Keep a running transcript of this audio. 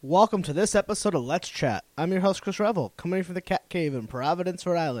Welcome to this episode of Let's Chat. I'm your host, Chris Revel, coming from the Cat Cave in Providence,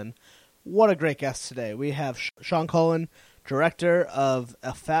 Rhode Island. What a great guest today. We have Sean Cullen, director of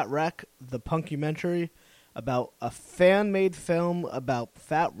A Fat Wreck, the punkumentary, about a fan-made film about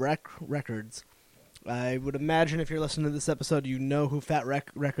Fat Wreck Records. I would imagine if you're listening to this episode, you know who Fat Wreck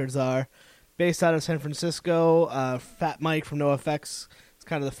Records are. Based out of San Francisco, Fat Mike from NoFX is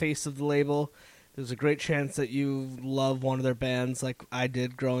kind of the face of the label. There's a great chance that you love one of their bands like I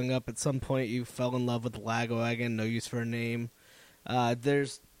did growing up. At some point, you fell in love with Lagwagon, No Use for a Name.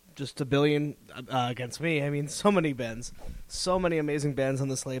 There's just a billion against me. I mean, so many bands. So many amazing bands on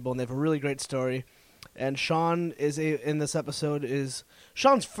this label, and they have a really great story. And Sean is in this episode is...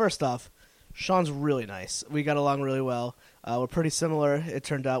 Sean's, first off, Sean's really nice. We got along really well. We're pretty similar, it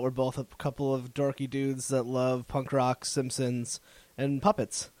turned out. We're both a couple of dorky dudes that love punk rock, Simpsons, and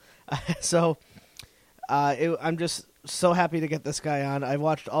puppets. I'm just so happy to get this guy on. I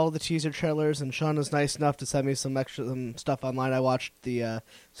watched all the teaser trailers, and Sean was nice enough to send me some stuff online. I watched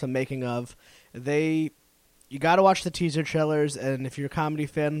some making of. You got to watch the teaser trailers, and if you're a comedy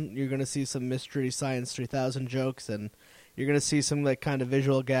fan, you're going to see some Mystery Science 3000 jokes, and you're going to see some like kind of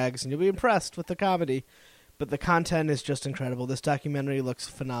visual gags, and you'll be impressed with the comedy. But the content is just incredible. This documentary looks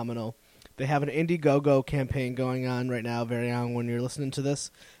phenomenal. They have an Indiegogo campaign going on right now, very young when you're listening to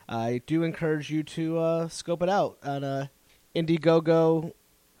this. I do encourage you to scope it out on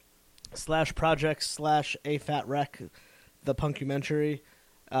Indiegogo/projects/afatwreck, the punkumentary.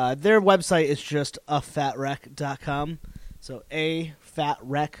 Their website is just afatwreck.com, so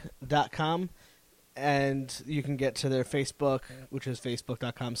afatwreck.com, and you can get to their Facebook, which is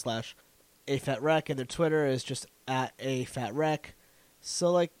facebook.com/afatwreck, and their Twitter is just @afatwreck.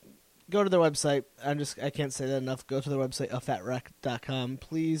 So, go to their website. I can't say that enough. Go to their website, afatwreck.com.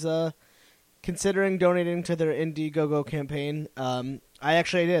 Please, considering donating to their Indiegogo campaign. I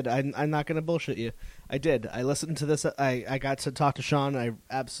actually did. I'm not going to bullshit you. I did. I listened to this. I got to talk to Sean. I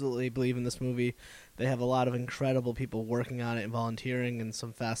absolutely believe in this movie. They have a lot of incredible people working on it and volunteering in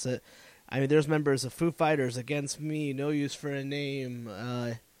some facet. I mean, there's members of Foo Fighters, Against Me, No Use for a Name,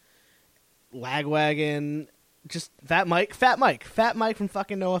 Lagwagon. Just Fat Mike from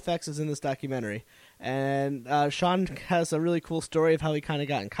fucking NoFX is in this documentary. And Sean has a really cool story of how he kind of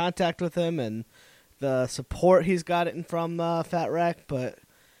got in contact with him and the support he's gotten from Fat Wreck, but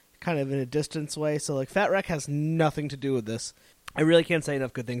kind of in a distance way. So, Fat Wreck has nothing to do with this. I really can't say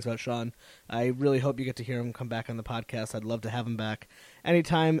enough good things about Sean. I really hope you get to hear him come back on the podcast. I'd love to have him back.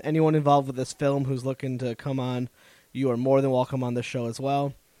 Anytime anyone involved with this film who's looking to come on, you are more than welcome on this show as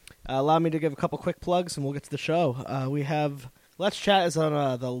well. Allow me to give a couple quick plugs, and we'll get to the show. We have Let's Chat is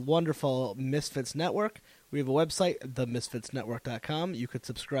on the wonderful Misfits Network. We have a website, themisfitsnetwork.com. You could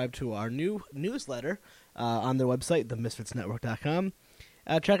subscribe to our new newsletter on their website, themisfitsnetwork.com.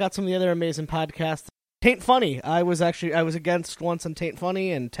 Check out some of the other amazing podcasts. Taint Funny. I was a guest once on Taint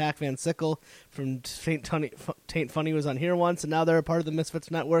Funny, and Tack Van Sickle from Taint Funny was on here once, and now they're a part of the Misfits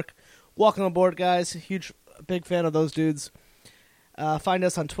Network. Welcome aboard, guys. Big fan of those dudes. Find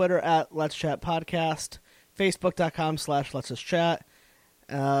us on Twitter at Let's Chat Podcast, Facebook.com/Let's Just Chat.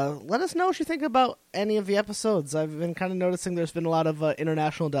 Let us know what you think about any of the episodes. I've been kind of noticing there's been a lot of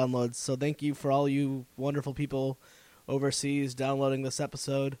international downloads, so thank you for all you wonderful people overseas downloading this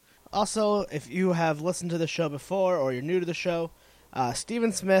episode. Also, if you have listened to the show before or you're new to the show,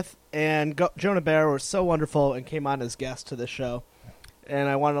 Stephen Smith and Jonah Bear were so wonderful and came on as guests to the show. And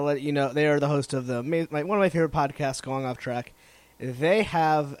I want to let you know they are the host of one of my favorite podcasts, Going Off Track. They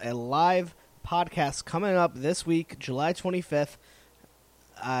have a live podcast coming up this week, July 25th.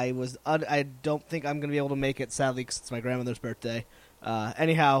 I don't think I'm going to be able to make it, sadly, because it's my grandmother's birthday.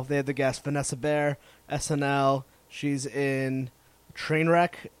 Anyhow, they have the guest Vanessa Bayer, SNL. She's in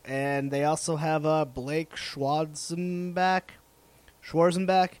Trainwreck. And they also have Blake Schwarzenbach.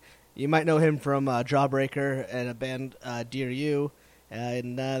 You might know him from Jawbreaker and a band, Dear You.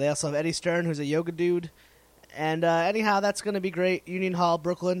 And they also have Eddie Stern, who's a yoga dude. And anyhow, that's going to be great. Union Hall,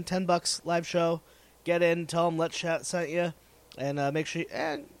 Brooklyn, $10 live show. Get in, tell them Let's Chat sent you. And make sure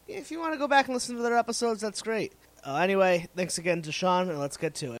and if you want to go back and listen to their episodes, that's great. Anyway, thanks again to Sean, and let's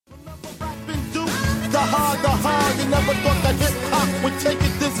get to it. The hard, you never thought that hip-hop would take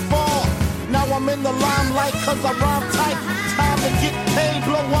it this far. Now I'm in the limelight cause I rhyme tight. Time to get paid,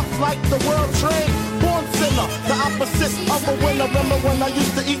 blow up like the world trade. Born sinner, the opposite of a winner. Remember when I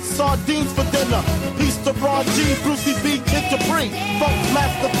used to eat sardines for dinner? Peace to Ron G, Brucey B, Kid Capri. Funk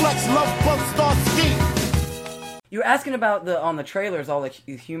Master Flex, Love Bug Star Ski. You were asking about on the trailers, all the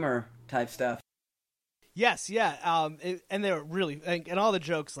humor type stuff. Yes, yeah. And they were really, and all the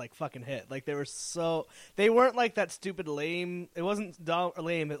jokes like fucking hit. Like they weren't like that stupid lame. It wasn't dumb or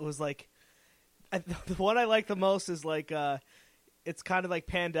lame. It was like, the one I like the most is like, it's kind of like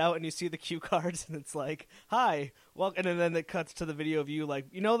panned out and you see the cue cards and it's like, hi, well, and then it cuts to the video of you like,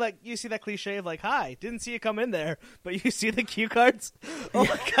 that you see that cliche of like, hi, didn't see you come in there, but you see the cue cards. Oh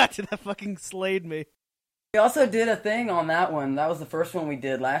my god, that fucking slayed me. We also did a thing on that one. That was the first one we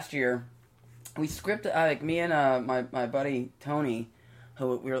did last year. We scripted, like me and my buddy Tony,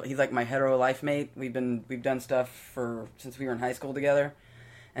 he's like my hetero life mate. We've done stuff since we were in high school together,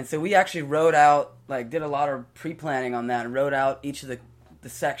 and so we actually wrote out, like, did a lot of pre-planning on that and wrote out each of the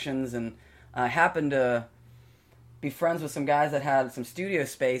sections. And I happened to be friends with some guys that had some studio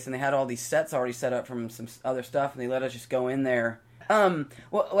space, and they had all these sets already set up from some other stuff, and they let us just go in there.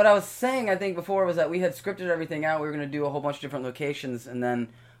 What I was saying, I think, before was that we had scripted everything out. We were going to do a whole bunch of different locations, and then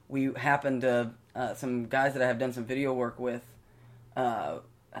we happened to, some guys that I have done some video work with,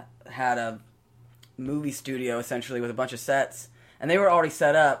 had a movie studio, essentially, with a bunch of sets, and they were already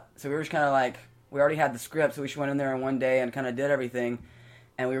set up, so we were just kind of like, we already had the script, so we just went in there in one day and kind of did everything,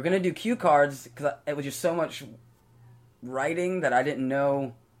 and we were going to do cue cards, because it was just so much writing that I didn't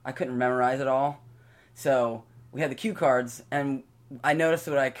know, I couldn't memorize it all, so we had the cue cards, and I noticed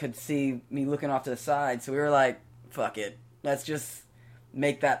that I could see me looking off to the side, so we were like, fuck it, let's just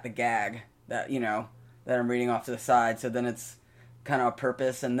make that the gag that, that I'm reading off to the side, so then it's kind of a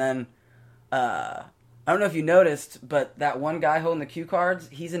purpose. And then I don't know if you noticed, but that one guy holding the cue cards,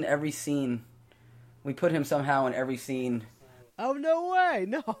 he's in every scene. We put him somehow in every scene. Oh, no way.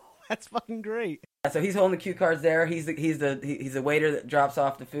 No, that's fucking great. So he's holding the cue cards there. He's the waiter that drops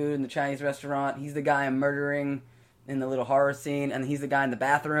off the food in the Chinese restaurant. He's the guy I'm murdering in the little horror scene, and he's the guy in the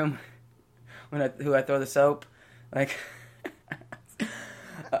bathroom who I throw the soap. Like,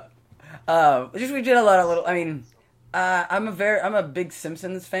 we did a lot of little. I mean, I'm a big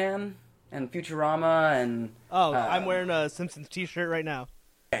Simpsons fan and Futurama and. Oh, I'm wearing a Simpsons T-shirt right now.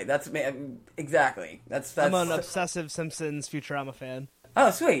 Okay, that's exactly. That's. I'm an obsessive Simpsons Futurama fan.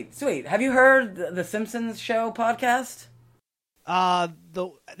 Oh, sweet. Have you heard the Simpsons show podcast?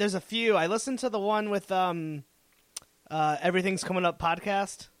 There's a few. I listened to the one with Everything's Coming Up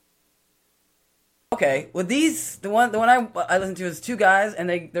podcast. Okay, well, the one I listened to is two guys,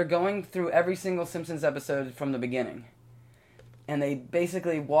 and they're going through every single Simpsons episode from the beginning, and they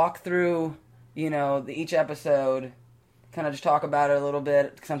basically walk through, each episode, kind of just talk about it a little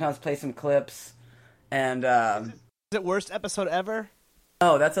bit, sometimes play some clips, and Is it worst episode ever?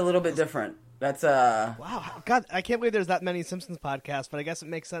 Oh, that's a little bit different. That's Wow, God, I can't believe there's that many Simpsons podcasts, but I guess it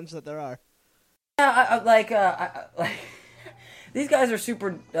makes sense that there are. Yeah, I these guys are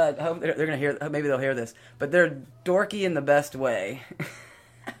super. They're gonna hear. Maybe they'll hear this, but they're dorky in the best way.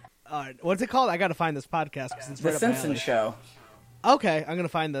 All right, what's it called? I gotta find this podcast because it's The Simpsons Show. Okay, I'm gonna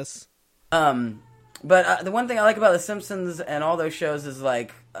find this. But the one thing I like about The Simpsons and all those shows is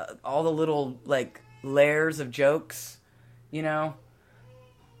like all the little like layers of jokes. Like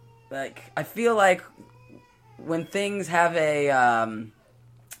I feel like when things have a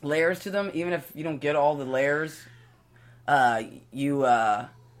layers to them, even if you don't get all the layers. There's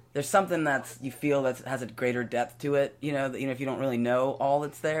something you feel that has a greater depth to it, if you don't really know all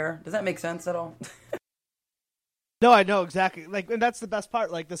that's there. Does that make sense at all? No, I know exactly. Like, and that's the best part.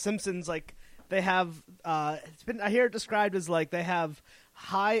 Like, The Simpsons, like, they have, I hear it described as, like, they have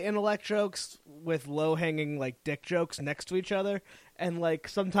high intellect jokes with low-hanging, like, dick jokes next to each other. And, like,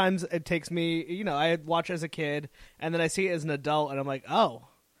 sometimes it takes me, I watch as a kid, and then I see it as an adult, and I'm like, oh,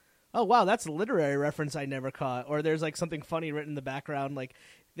 wow, that's a literary reference I never caught. Or there's, like, something funny written in the background. Like,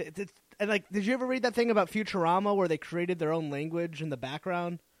 and, like, did you ever read that thing about Futurama where they created their own language in the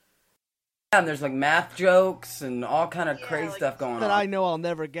background? Yeah, and there's, like, math jokes and all kind of crazy stuff going on. That I know I'll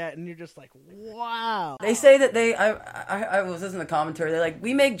never get, and you're just like, wow. They say that I was listening to the commentary, they're like,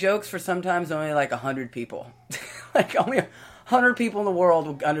 we make jokes for sometimes only, like, 100 people. Like, only 100 people in the world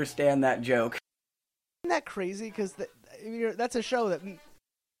will understand that joke. Isn't that crazy? Because that's a show that...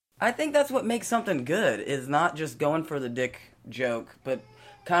 I think that's what makes something good, is not just going for the dick joke, but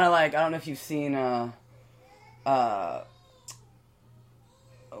kind of like, I don't know if you've seen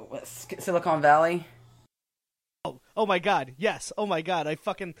Silicon Valley. Oh my god, yes. Oh my god,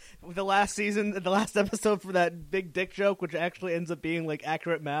 the last episode for that big dick joke, which actually ends up being, like,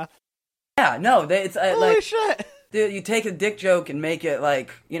 accurate math. Yeah, no, it's holy like... shit! Dude, you take a dick joke and make it, like,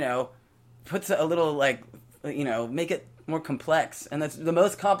 puts a little, like, make it more complex, and that's the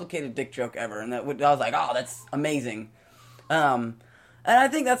most complicated dick joke ever, and I was like, oh, that's amazing. And I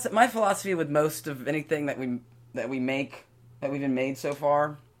think that's my philosophy with most of anything that we make, that we've been made so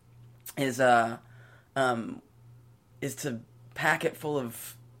far, is is to pack it full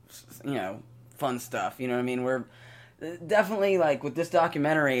of, fun stuff. You know what I mean? We're definitely, like, with this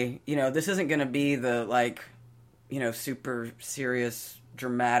documentary, this isn't going to be the, like, super serious,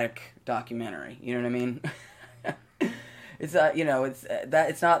 dramatic documentary. You know what I mean? It's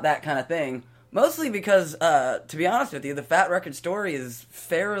it's not that kind of thing. Mostly because, to be honest with you, the Fat Wreck Chords story is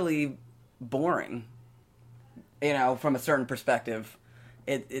fairly boring. From a certain perspective,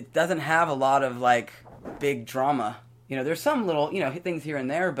 it doesn't have a lot of, like, big drama. There's some little things here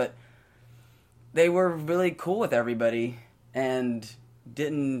and there, but they were really cool with everybody and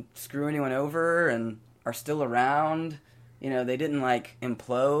didn't screw anyone over and are still around. They didn't, like,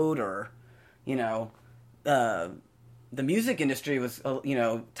 implode or, the music industry was,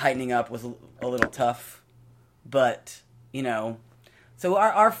 tightening up was a little tough. But, so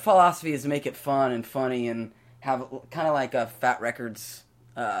our philosophy is to make it fun and funny and have kind of like a Fat Wreck Chords,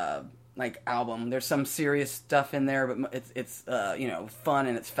 like, album. There's some serious stuff in there, but it's fun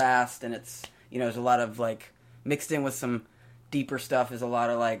and it's fast and it's, there's a lot of, like, mixed in with some deeper stuff is a lot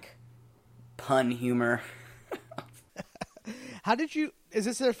of, like, pun humor. Is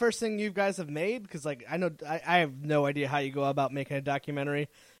this the first thing you guys have made? Because, like, I know I have no idea how you go about making a documentary.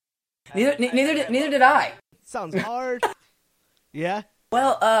 Neither did I. Sounds hard. Yeah.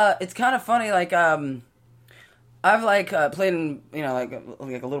 Well, it's kind of funny. Like, I've, like, played in like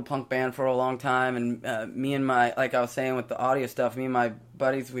a little punk band for a long time, and me and my, like I was saying with the audio stuff, me and my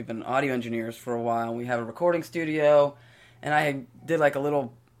buddies, we've been audio engineers for a while. We have a recording studio, and I did, like, a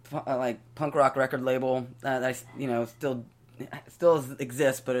little like punk rock record label that I still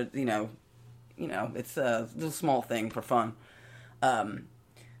exists, but it, it's a little small thing for fun.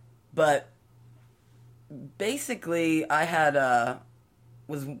 But basically, I had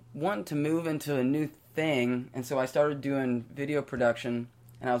was wanting to move into a new thing, and so I started doing video production,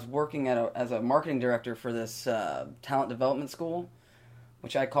 and I was working as a marketing director for this talent development school,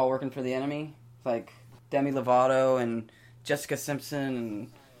 which I call working for the enemy. It's like Demi Lovato and Jessica Simpson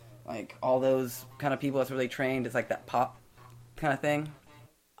and, like, all those kind of people that's really trained. It's like that pop kind of thing.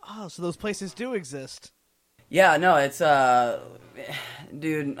 Oh, so those places do exist. Yeah, no, it's,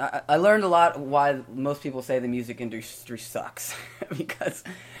 dude, I learned a lot why most people say the music industry sucks. Because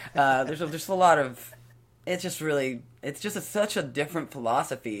there's just a lot of, it's just such a different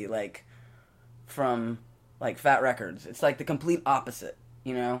philosophy, like, from, like, Fat Wreck Chords. It's like the complete opposite,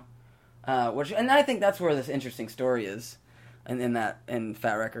 and I think that's where this interesting story is, in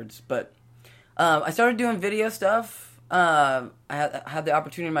Fat Wreck Chords. But I started doing video stuff. I had the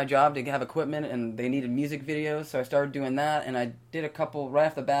opportunity in my job to have equipment, and they needed music videos, so I started doing that, and I did a couple, right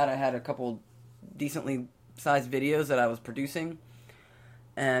off the bat, I had a couple decently sized videos that I was producing,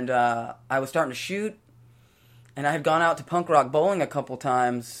 and I was starting to shoot, and I had gone out to punk rock bowling a couple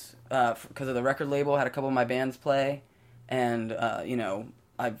times, because of the record label, had a couple of my bands play, and,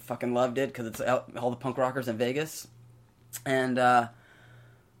 I fucking loved it, because it's all the punk rockers in Vegas, and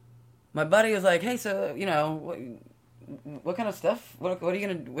my buddy was like, hey, so, what kind of stuff? What are you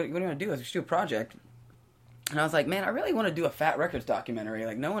gonna do? Let's do a project. And I was like, man, I really want to do a Fat Wreck Chords documentary.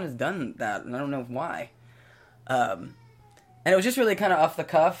 Like, no one has done that, and I don't know why. And it was just really kind of off the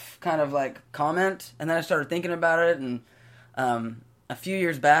cuff, kind of like comment. And then I started thinking about it, and a few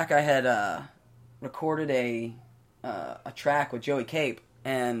years back, I had recorded a track with Joey Cape,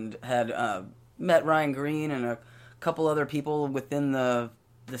 and had met Ryan Green and a couple other people within the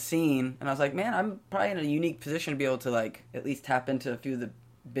scene, and I was like, man, I'm probably in a unique position to be able to, like, at least tap into a few of the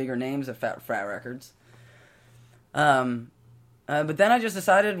bigger names of Fat Wreck Chords. But then I just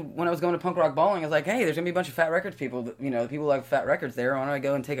decided when I was going to punk rock bowling, I was like, hey, there's gonna be a bunch of Fat Wreck Chords people, people like Fat Wreck Chords there. Why don't I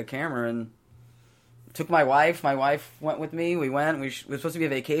go and take a camera? And took my wife. My wife went with me. We went. It was supposed to be a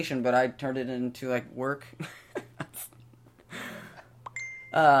vacation, but I turned it into, like, work.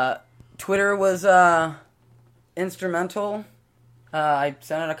 Twitter was instrumental. I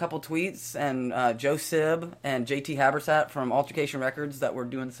sent out a couple tweets, and Joe Sib and JT Habersat from Altercation Records that were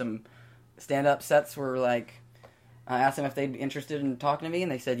doing some stand-up sets were like, I asked them if they'd be interested in talking to me, and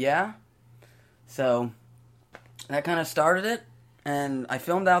they said yeah. So that kind of started it, and I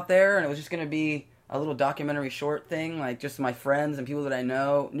filmed out there, and it was just going to be a little documentary short thing, like just my friends and people that I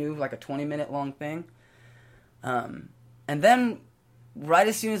knew, like a 20-minute long thing. And then, right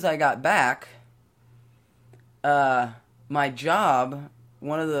as soon as I got back, my job,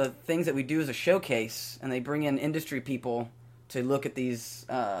 one of the things that we do is a showcase, and they bring in industry people to look at these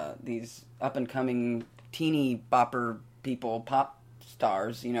up-and-coming teeny bopper people, pop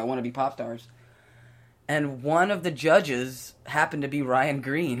stars, wannabe pop stars. And one of the judges happened to be Ryan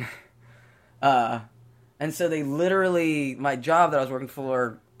Green. And so they literally, my job that I was working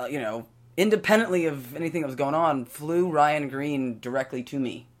for, independently of anything that was going on, flew Ryan Green directly to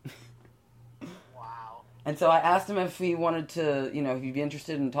me. Wow. And so I asked him if he wanted to, if he'd be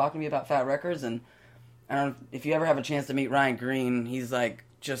interested in talking to me about Fat Records. And I don't know if you ever have a chance to meet Ryan Green, he's like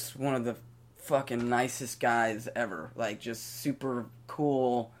just one of the fucking nicest guys ever. Like, just super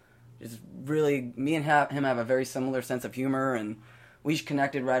cool. Just really, me and him have a very similar sense of humor, and we just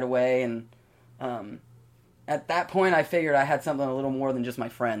connected right away. And at that point, I figured I had something a little more than just my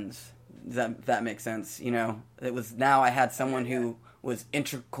friends. If that makes sense, It was, now I had someone who was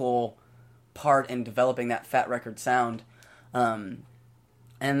integral part in developing that Fat Record sound. And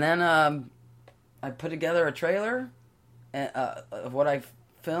then I put together a trailer of what I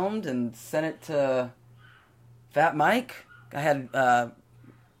filmed and sent it to Fat Mike. I had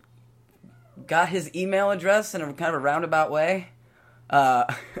got his email address in a kind of a roundabout way.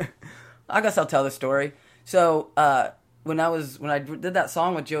 I guess I'll tell the story. So when I did that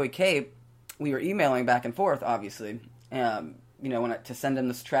song with Joey Cape, we were emailing back and forth, obviously, to send him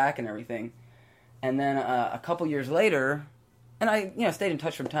this track and everything. And then a couple years later, and I stayed in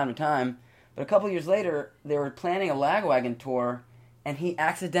touch from time to time, but a couple years later, they were planning a Lagwagon tour, and he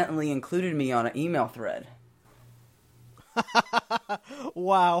accidentally included me on an email thread.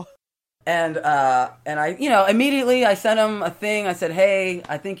 Wow. And I, immediately I sent him a thing. I said, hey,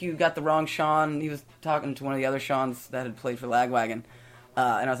 I think you got the wrong Sean. He was talking to one of the other Seans that had played for Lagwagon.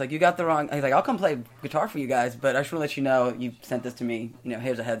 And I was like, you got the wrong... He's like, I'll come play guitar for you guys, but I just want to let you know you sent this to me.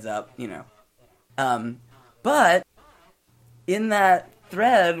 Here's a heads up, But in that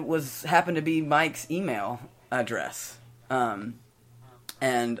thread happened to be Mike's email address. I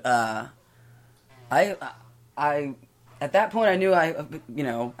at that point I knew I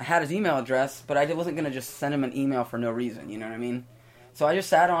had his email address, but I wasn't going to just send him an email for no reason, you know what I mean? So I just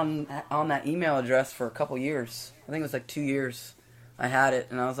sat on that email address for a couple years. I think it was like 2 years I had it,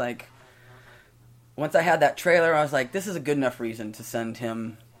 and I was like, once I had that trailer, I was like, this is a good enough reason to send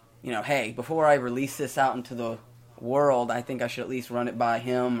him, hey, before I release this out into the world, I think I should at least run it by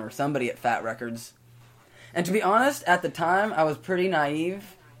him or somebody at Fat Records. And to be honest, at the time, I was pretty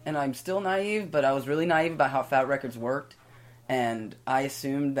naive, and I'm still naive, but I was really naive about how Fat Records worked, and I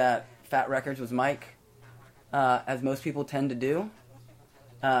assumed that Fat Records was Mike, as most people tend to do.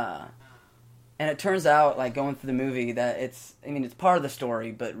 And it turns out, like, going through the movie, that it's part of the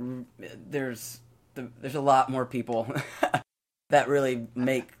story, but there's a lot more people that really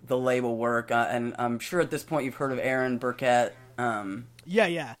make the label work. And I'm sure at this point you've heard of Erin Burkett.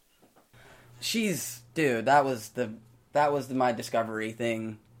 Yeah. Dude, that was my discovery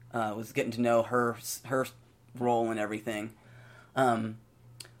thing. Was getting to know her role and everything.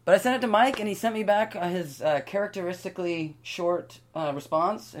 But I sent it to Mike, and he sent me back his characteristically short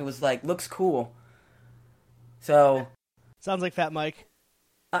response. It was like, looks cool. So... Sounds like Fat Mike.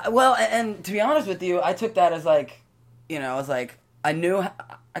 Well, and to be honest with you, I took that as like, I knew,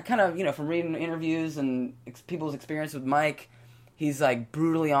 I kind of, from reading interviews and people's experience with Mike, he's like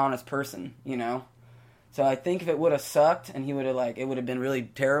brutally honest person, So I think if it would have sucked and he would have it would have been really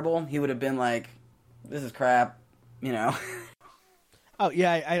terrible, he would have been like, this is crap, Oh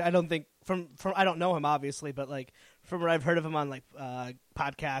yeah, I don't think from I don't know him obviously, but like from what I've heard of him on like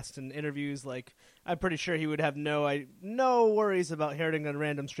podcasts and interviews, like I'm pretty sure he would have no worries about hurting a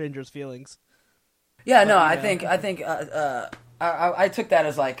random stranger's feelings. Yeah, no, I think I took that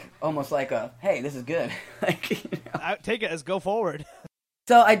as like almost like a, hey, this is good. I take it as go forward.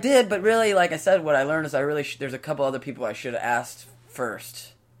 So I did, but really, like I said, what I learned is there's a couple other people I should have asked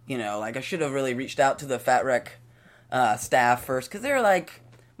first. I should have really reached out to the Fat Wreck staff first, because they're like,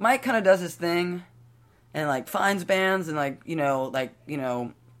 Mike kind of does his thing and like finds bands and that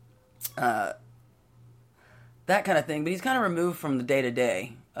kind of thing, but he's kind of removed from the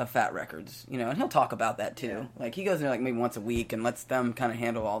day-to-day of Fat Records, and he'll talk about that too. Like, he goes in there like maybe once a week and lets them kind of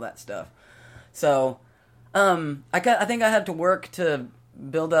handle all that stuff. So I think I had to work to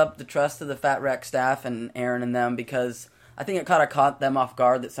build up the trust of the Fat Wreck staff and Aaron and them, because I think it kind of caught them off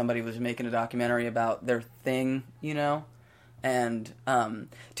guard that somebody was making a documentary about their thing, And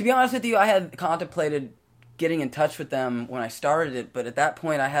to be honest with you, I had contemplated getting in touch with them when I started it, but at that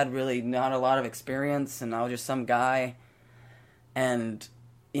point I had really not a lot of experience, and I was just some guy, and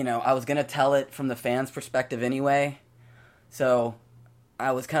I was gonna tell it from the fans' perspective anyway. So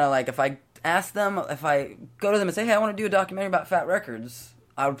I was kind of like, if I go to them and say, hey, I want to do a documentary about Fat Records,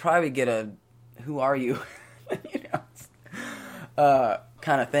 I would probably get a, who are you,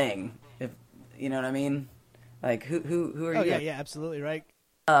 kind of thing, if you know what I mean. Like, who are you? Oh yeah, absolutely right.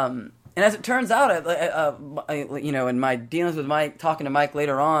 And as it turns out, in my dealings with Mike, talking to Mike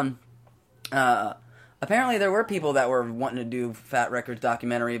later on, apparently there were people that were wanting to do Fat Wreck Chord's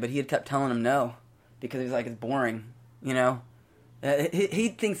documentary, but he had kept telling them no because he was like, it's boring, you know. He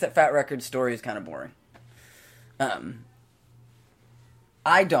thinks that Fat Wreck Chord's story is kind of boring.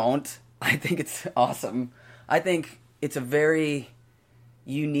 I don't. I think it's awesome. I think it's a very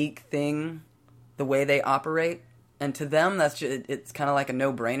unique thing, the way they operate. And to them, that's just, it's kind of like a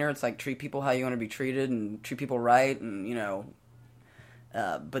no-brainer. It's like treat people how you want to be treated and treat people right, and you know.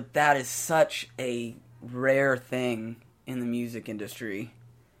 But that is such a rare thing in the music industry.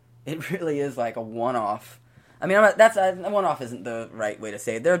 It really is like a one-off. I mean, a one-off isn't the right way to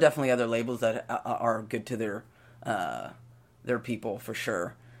say it. There are definitely other labels that are good to their people for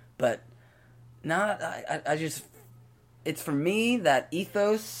sure, but not. I just, it's for me that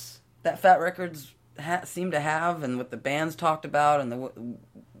ethos that Fat Records seemed to have, and what the bands talked about, and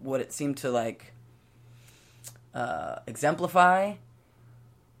what it seemed to like exemplify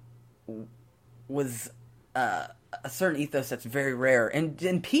was a certain ethos that's very rare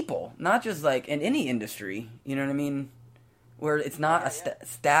in people, not just like in any industry. You know what I mean? Where it's not a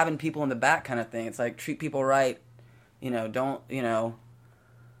stabbing people in the back kind of thing. It's like treat people right. You know, don't, you know.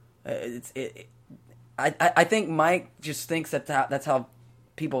 I think Mike just thinks that's how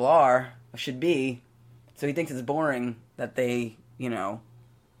people should be. So he thinks it's boring that they, you know,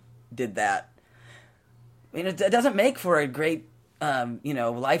 did that. I mean, it doesn't make for a great, you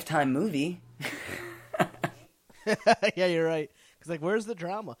know, Lifetime movie. Yeah, you're right. Because like, where's the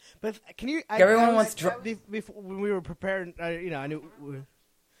drama? But can you? Everyone wants before when we were preparing, you know, I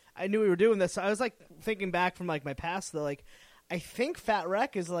knew we were doing this. So I was like thinking back from like my past though. Like, I think Fat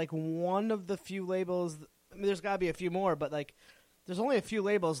Wreck is like one of the few labels. I mean, there's got to be a few more, but like, there's only a few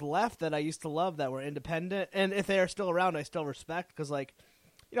labels left that I used to love that were independent. And if they are still around, I still respect because like,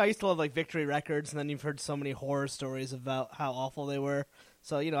 you know, I used to love like Victory Records, and then you've heard so many horror stories about how awful they were.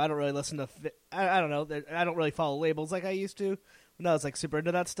 So, you know, I don't really listen to, I don't know, I don't really follow labels like I used to when I was like super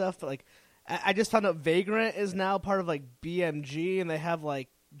into that stuff. But like, I just found out Vagrant is now part of like BMG, and they have like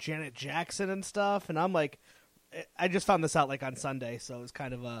Janet Jackson and stuff. And I'm like, I just found this out like on Sunday, so it was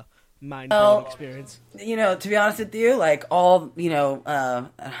kind of a mind-blowing experience. You know, to be honest with you, like all, you know,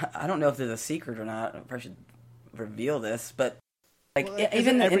 I don't know if there's a secret or not. If I should reveal this, but like well,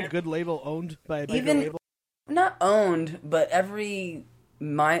 even every good label owned by a bigger label. Not owned, but every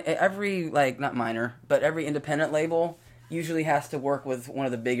like not minor, but every independent label usually has to work with one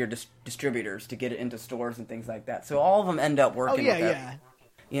of the bigger distributors to get it into stores and things like that. So all of them end up working. Oh yeah, with yeah.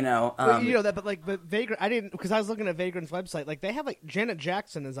 You know, you know that, but Vagrant. I didn't, because I was looking at Vagrant's website. Like they have like Janet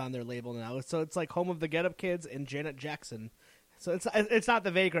Jackson is on their label now, so it's like Home of the Get Up Kids and Janet Jackson. So it's not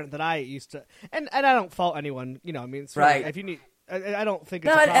the Vagrant that I used to, and I don't fault anyone. You know, I mean, right? If you need, I don't think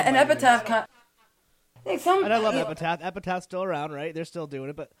it's no, a problem. And Epitaph. And I love Epitaph. Epitaph's still around, right? They're still doing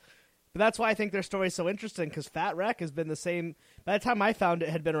it, but that's why I think their story's so interesting, because Fat Wreck has been the same. By the time I found it,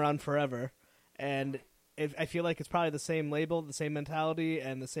 had been around forever, and I feel like it's probably the same label, the same mentality,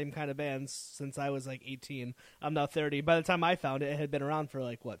 and the same kind of bands since I was like 18. I'm now 30. By the time I found it, it had been around for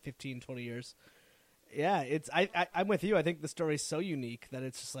like, what, 15, 20 years. Yeah, I'm with you. I think the story's so unique that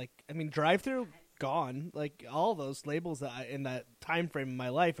it's just like, I mean, Drive Thru, gone. Like, all those labels that in that time frame in my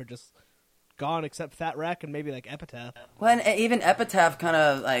life are just gone, except Fat Wreck and maybe like Epitaph. Well, and even Epitaph kind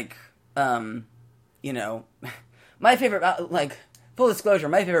of like, you know, my favorite, like, full disclosure,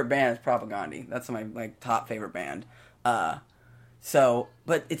 my favorite band is Propagandhi. That's my like top favorite band. So,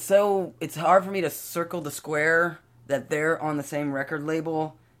 but it's hard for me to circle the square that they're on the same record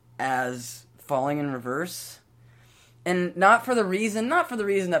label as Falling in Reverse. And not for the reason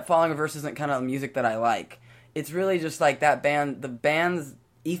that Falling in Reverse isn't kind of music that I like. It's really just like that band, the band's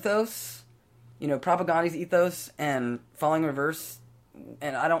ethos, you know, Propagandhi's ethos and Falling in Reverse.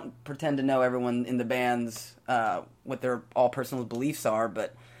 And I don't pretend to know everyone in the band's, what their all personal beliefs are,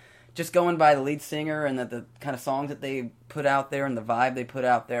 but just going by the lead singer and the kind of songs that they put out there and the vibe they put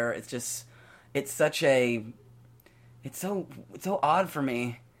out there, it's so odd for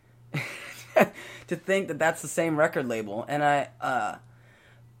me to think that that's the same record label. And I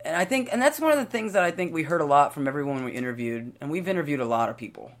think, and that's one of the things that I think we heard a lot from everyone we interviewed, and we've interviewed a lot of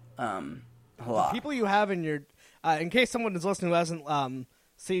people, a lot. The people you have in your, in case someone is listening who hasn't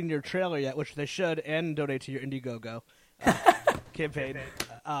seen your trailer yet, which they should, and donate to your Indiegogo campaign.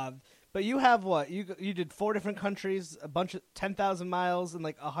 But you have what? You did 4 different countries, a bunch of 10,000 miles, and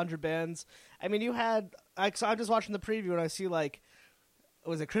like 100 bands. I mean, you had. So I'm just watching the preview, and I see like,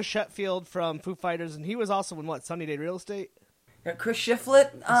 was it Chris Sheffield from Foo Fighters, and he was also in what, Sunny Day Real Estate? Yeah, Chris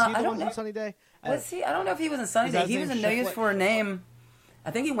Shiflett. I don't know. Sunny Day. Was he? I don't know if he was in Sunny Day. He was in No Use for a Name.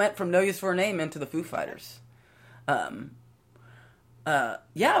 I think he went from No Use for a Name into the Foo Fighters.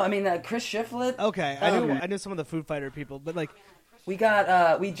 Yeah, I mean, Chris Shiflett. Okay, I knew some of the Foo Fighter people, but like We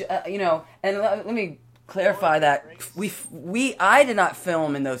got, you know, and let me clarify that I did not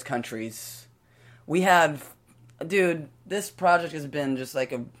film in those countries. We had, dude, this project has been just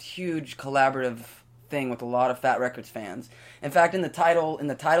like a huge collaborative thing with a lot of Fat Wreck Chords fans. In fact, in the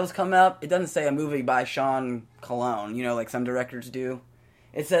titles come up, it doesn't say a movie by Sean Cologne, you know, like some directors do.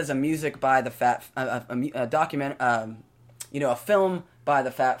 It says a music by the Fat, a document, you know, a film by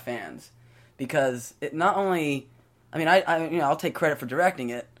the Fat fans, because it not only, I mean, I you know, I'll take credit for directing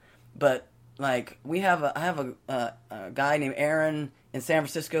it, but like I have a guy named Aaron in San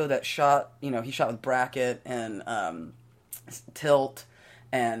Francisco that shot, you know, he shot with Bracket and Tilt,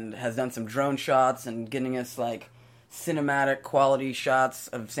 and has done some drone shots and getting us like cinematic quality shots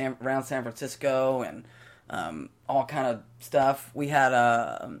of around San Francisco and all kind of stuff. We had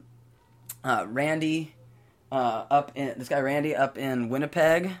Randy Randy up in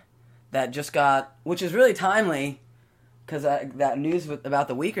Winnipeg that just got, which is really timely because that news about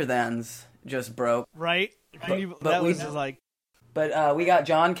the Weaker Thans just broke. Right? But we got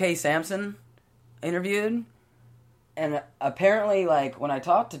John K. Samson interviewed, and apparently, like, when I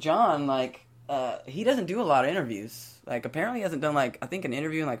talked to John, like, he doesn't do a lot of interviews. Like, apparently he hasn't done, like, I think an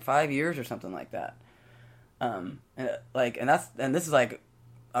interview in, like, 5 years or something like that. And this is, like,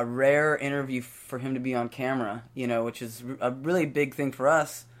 a rare interview for him to be on camera, you know, which is a really big thing for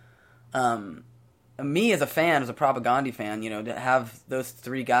us. Me as a fan, as a Propagandhi fan, you know, to have those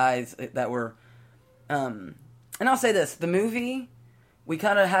three guys that were, and I'll say this, the movie, we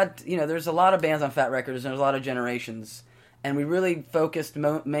kind of had, you know, there's a lot of bands on Fat Records, and there's a lot of generations, and we really focused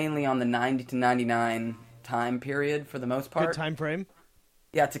mainly on the 90 to 99 time period for the most part. Good time frame.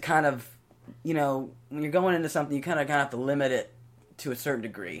 Yeah, to kind of, you know, when you're going into something, you kind of have to limit it to a certain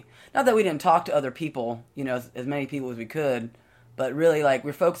degree. Not that we didn't talk to other people, you know, as many people as we could, but really, like,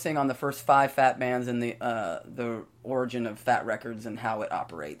 we're focusing on the first 5 Fat bands and the origin of Fat Records and how it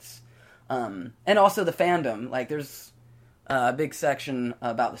operates. And also the fandom. Like, there's a big section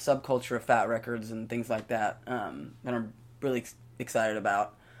about the subculture of Fat Records and things like that that I'm really excited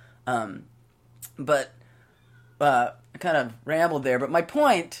about. But I kind of rambled there. But my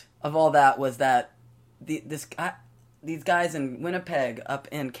point of all that was that these guys in Winnipeg, up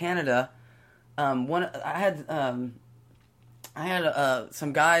in Canada, I had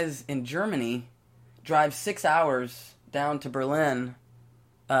some guys in Germany drive 6 hours down to Berlin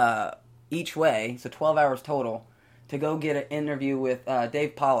each way, so 12 hours total, to go get an interview with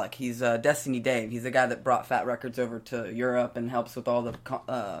Dave Pollock. He's Destiny Dave. He's the guy that brought Fat Records over to Europe and helps with all the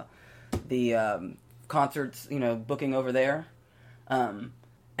concerts, you know, booking over there. And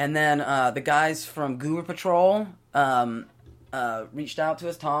then the guys from Goober Patrol reached out to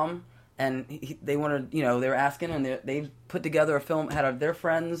us, Tom, and they wanted, you know, they were asking, and they put together a film, had their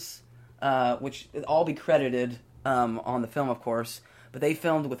friends, which all be credited on the film, of course, but they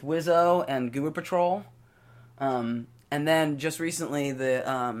filmed with Wizzo and Goober Patrol. And then just recently,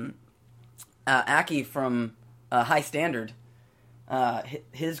 the Aki from High Standard,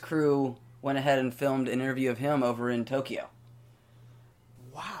 his crew went ahead and filmed an interview of him over in Tokyo.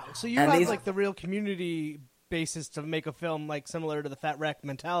 Wow. So you have like the real community basis to make a film like similar to the Fat Wreck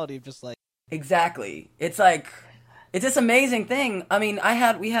mentality of just like... Exactly. It's like, it's this amazing thing. I mean,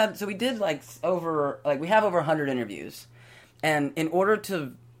 we have over 100 interviews. And in order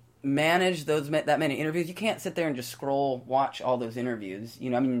to manage that many interviews, you can't sit there and just watch all those interviews. You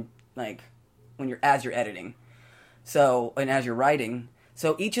know, I mean, like, as you're editing. So, and as you're writing.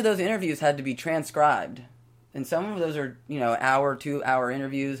 So each of those interviews had to be transcribed. And some of those are, you know, 2-hour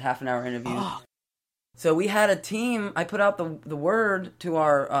interviews, half-an-hour interviews. Oh. So we had a team. I put out the word to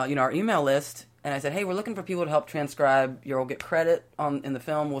our our email list, and I said, "Hey, we're looking for people to help transcribe. You'll get credit in the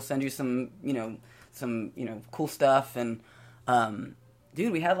film. We'll send you some cool stuff." And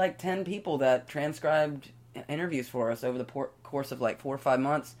dude, we had like 10 people that transcribed interviews for us over the course of like 4 or 5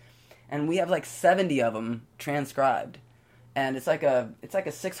 months, and we have like 70 of them transcribed, and it's like a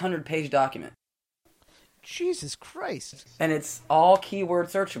 600-page document. Jesus Christ! And it's all keyword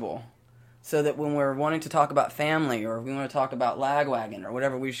searchable. So that when we're wanting to talk about family, or we want to talk about Lagwagon, or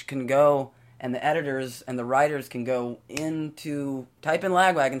whatever, we can go, and the editors and the writers can go type in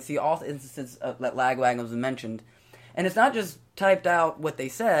Lagwagon, see all instances that Lagwagon was mentioned. And it's not just typed out what they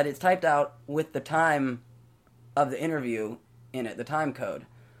said, it's typed out with the time of the interview in it, the time code.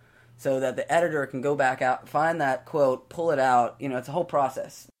 So that the editor can go back out, find that quote, pull it out, you know, it's a whole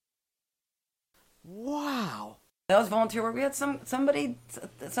process. Wow. That was volunteer work. We had some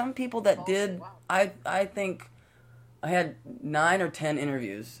people that did. Wow. I think I had 9 or 10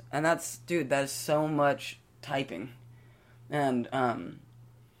 interviews, and that is so much typing. And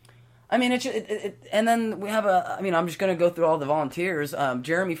I mean, and then we have I'm just going to go through all the volunteers.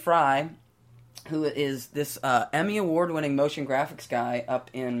 Jeremy Fry, who is this Emmy award-winning motion graphics guy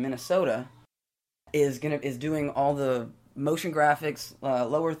up in Minnesota, is doing all the motion graphics,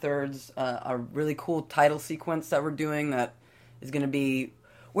 lower thirds, a really cool title sequence that we're doing that is going to be...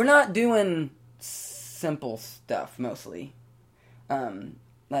 We're not doing simple stuff, mostly.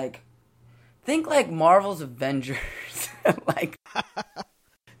 Think like Marvel's Avengers, like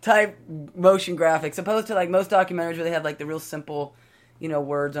type motion graphics, opposed to like most documentaries where they have like the real simple,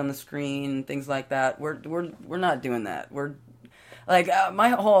 words on the screen, things like that. We're not doing that. We're like my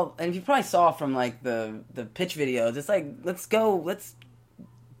whole, and you probably saw from like the pitch videos. It's like let's do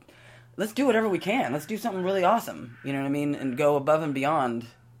whatever we can. Let's do something really awesome. You know what I mean? And go above and beyond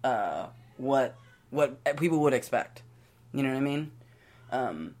what people would expect. You know what I mean?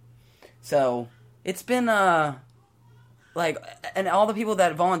 So it's been and all the people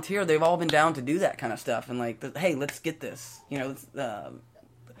that volunteer, they've all been down to do that kind of stuff. And like, hey, let's get this.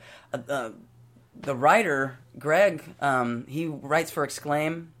 The writer Greg, he writes for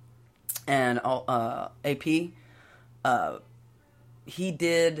Exclaim and AP. He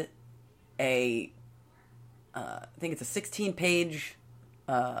did I think it's a 16-page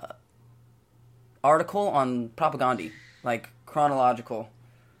article on Propagandhi, like chronological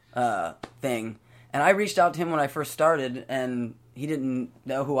thing. And I reached out to him when I first started, and he didn't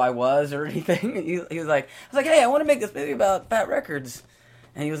know who I was or anything. He was like, I was like, hey, I want to make this movie about Fat Records.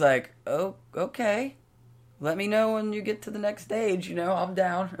 And he was like, oh, okay. Let me know when you get to the next stage, I'm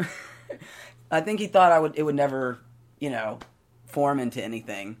down. I think he thought it would never, form into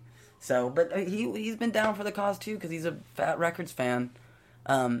anything. So, but he's been down for the cause too, because he's a Fat Records fan.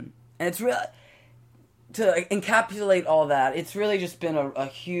 And it's really, to encapsulate all that, it's really just been a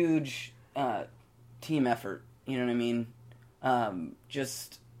huge team effort. You know what I mean?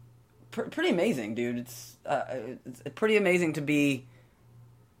 Just pretty amazing, dude. It's pretty amazing to be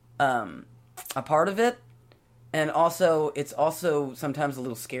a part of it, and also it's also sometimes a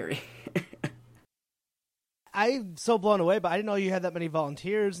little scary. I'm so blown away, but I didn't know you had that many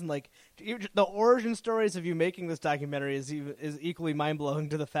volunteers, and like the origin stories of you making this documentary is equally mind blowing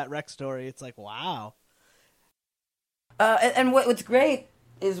to the Fat Rex story. It's like, wow. And what's great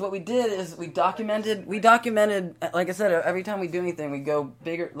is what we did is we documented. Like I said, every time we do anything, we go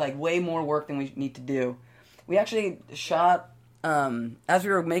bigger, like way more work than we need to do. We actually shot as we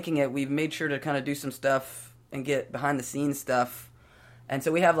were making it. We've made sure to kind of do some stuff and get behind the scenes stuff, and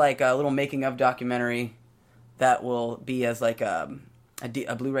so we have like a little making of documentary that will be as like a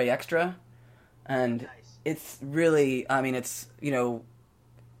Blu-ray extra, and it's really, it's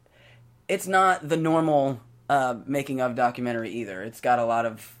it's not the normal making of documentary either. It's got a lot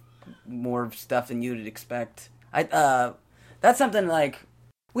of more stuff than you'd expect. That's something like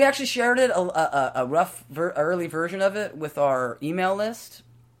we actually shared it a rough early version of it with our email list,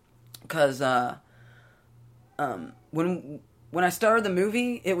 because when I started the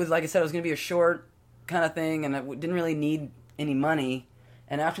movie, it was like I said, it was going to be a short kind of thing, and it didn't really need any money.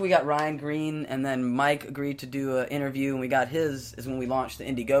 And after we got Ryan Green, and then Mike agreed to do an interview, and we got his, is when we launched the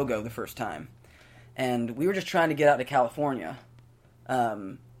Indiegogo the first time. And we were just trying to get out to California,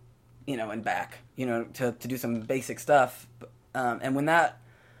 and back, to do some basic stuff. And when that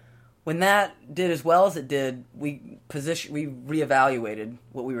did as well as it did, we reevaluated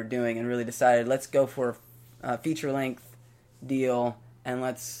what we were doing and really decided, let's go for a feature length deal, and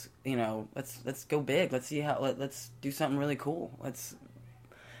let's go big. Let's see let's do something really cool.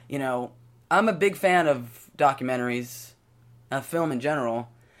 I'm a big fan of documentaries, film in general,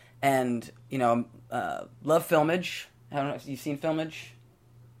 and love Filmage. I don't know if you've seen Filmage.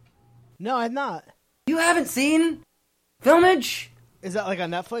 No, I've not. You haven't seen Filmage? Is that like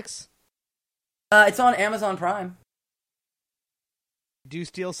on Netflix? It's on Amazon Prime. Do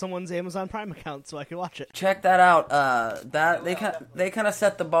steal someone's Amazon Prime account so I can watch it. Check that out. They kind of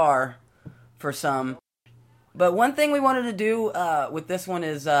set the bar for some. But one thing we wanted to do with this one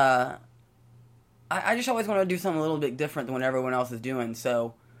is I just always want to do something a little bit different than what everyone else is doing.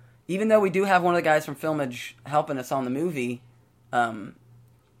 So even though we do have one of the guys from Filmage helping us on the movie, we're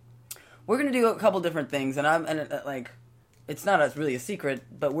gonna do a couple different things, and it's not really a secret,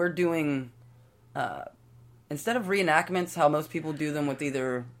 but we're doing instead of reenactments, how most people do them with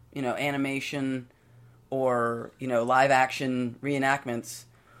either animation or live action reenactments,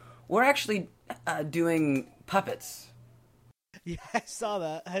 we're actually doing puppets. Yeah, I saw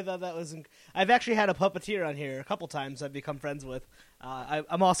that. I thought that was. I've actually had a puppeteer on here a couple times. I've become friends with.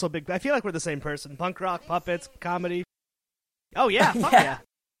 I'm also a big. I feel like we're the same person. Punk rock, puppets, comedy. Oh yeah, fuck yeah.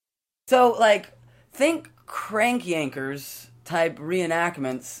 So think Crank Yankers type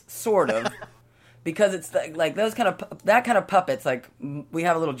reenactments, sort of. Because it's like those that kind of puppets. Like, we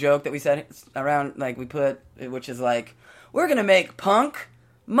have a little joke that we said around, like, we put, which is like, we're gonna make punk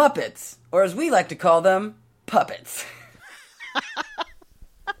Muppets, or as we like to call them, puppets.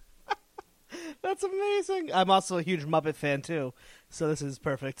 That's amazing. I'm also a huge Muppet fan too, so this is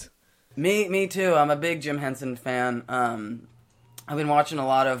perfect. Me too. I'm a big Jim Henson fan. I've been watching a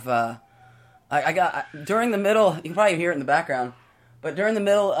lot of. I got during the middle. You can probably hear it in the background. But during the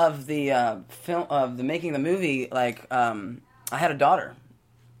middle of the film of the making of the movie, like, I had a daughter,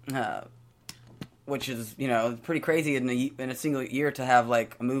 which is, you know, pretty crazy in a single year to have,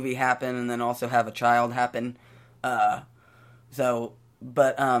 like, a movie happen and then also have a child happen. So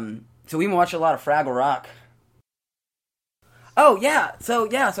we watch a lot of Fraggle Rock. Oh yeah, so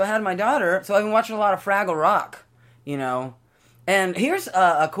I had my daughter, so I've been watching a lot of Fraggle Rock, you know. And here's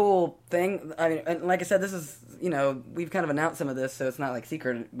a cool thing. I mean, and like I said, this is, you know, we've kind of announced some of this, so it's not, like,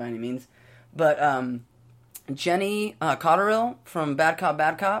 secret by any means. But Jenny Cotterill from Bad Cop,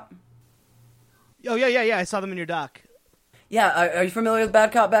 Bad Cop. Oh, yeah. I saw them in your doc. Yeah, are you familiar with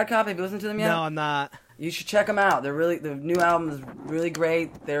Bad Cop, Bad Cop? Have you listened to them yet? No, I'm not. You should check them out. The new album is really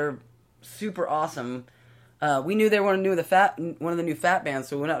great. They're super awesome. We knew they were one of the new Fat bands,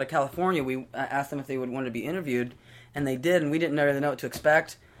 so we went out to California. We asked them if they would want to be interviewed, and they did, and we didn't really know what to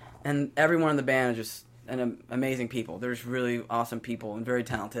expect. And everyone in the band is just amazing people. They're just really awesome people and very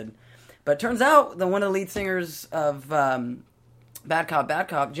talented. But it turns out that one of the lead singers of Bad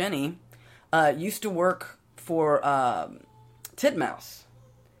Cop, Jenny, used to work for Titmouse,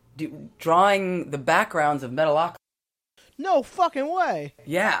 drawing the backgrounds of Metalocalypse. No fucking way.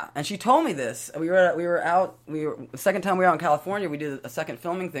 Yeah, and she told me this. The second time we were out in California, we did a second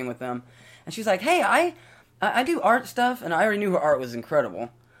filming thing with them, and she's like, "Hey, I do art stuff," and I already knew her art was incredible.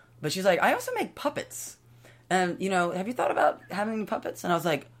 But she's like, I also make puppets. And, you know, have you thought about having puppets? And I was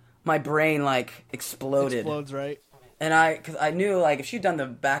like, my brain, like, exploded. Explodes, right? And because I knew, like, if she'd done the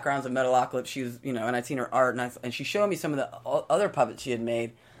backgrounds of Metalocalypse, she was, you know, and I'd seen her art, and she showed me some of the other puppets she had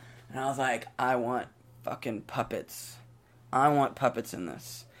made. And I was like, I want fucking puppets. I want puppets in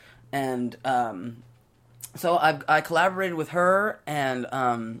this. And so I collaborated with her and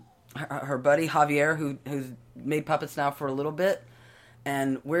her buddy Javier, who's made puppets now for a little bit.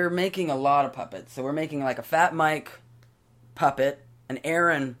 And we're making a lot of puppets. So we're making, like, a Fat Mike puppet, an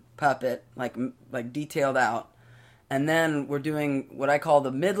Aaron puppet, like detailed out. And then we're doing what I call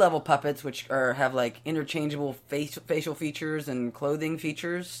the mid-level puppets, which have, like, interchangeable facial features and clothing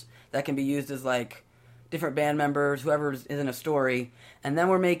features that can be used as, like, different band members, whoever is in a story. And then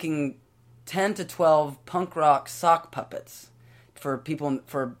we're making 10 to 12 punk rock sock puppets for people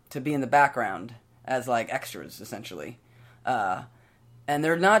to be in the background as, like, extras, essentially. And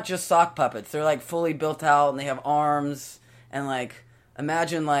they're not just sock puppets. They're, like, fully built out, and they have arms. And, like,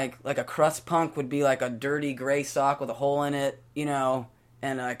 imagine, like a crust punk would be, like, a dirty gray sock with a hole in it, you know,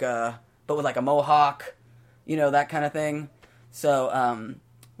 and, like, but with, like, a mohawk, you know, that kind of thing. So,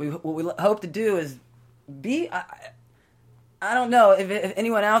 what we hope to do is I don't know if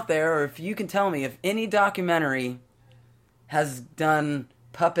anyone out there, or if you can tell me if any documentary has done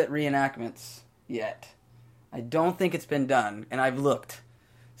puppet reenactments yet. I don't think it's been done, and I've looked.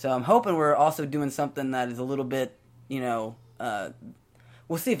 So I'm hoping we're also doing something that is a little bit, you know,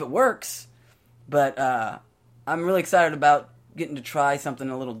 we'll see if it works, but I'm really excited about getting to try something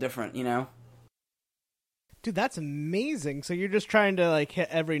a little different, you know? Dude, that's amazing. So you're just trying to, like, hit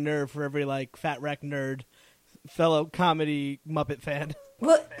every nerve for every, like, Fat Wreck nerd, fellow comedy Muppet fan.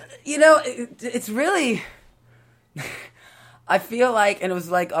 Well, you know, it's really... I feel like, and it was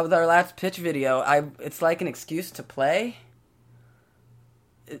like with our last pitch video, it's like an excuse to play,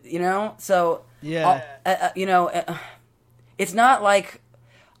 you know? So, yeah, you know, it's not like,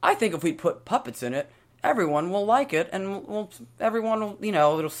 I think if we put puppets in it, everyone will like it, and everyone will, you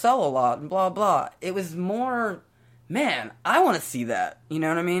know, it'll sell a lot, and blah, blah. It was more, man, I want to see that, you know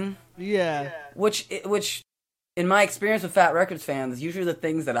what I mean? Yeah. Which, in my experience with Fat Records fans, usually the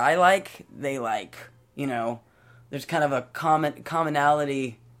things that I like, they like, you know? There's kind of a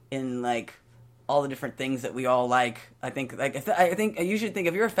commonality in, like, all the different things that we all like. I usually think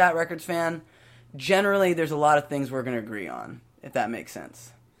if you're a Fat Records fan, generally there's a lot of things we're going to agree on, if that makes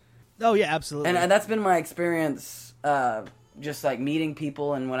sense. Oh, yeah, absolutely. And that's been my experience, just, like, meeting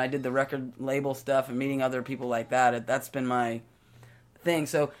people, and when I did the record label stuff and meeting other people like that, that's been my thing.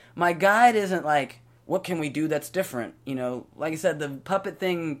 So my guide isn't, like, what can we do that's different? You know, like I said, the puppet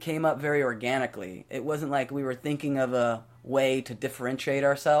thing came up very organically. It wasn't like we were thinking of a way to differentiate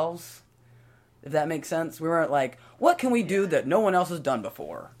ourselves. if that makes sense. We weren't like, what can we do that no one else has done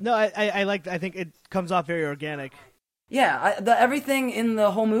before? No, I think it comes off very organic. Yeah, everything in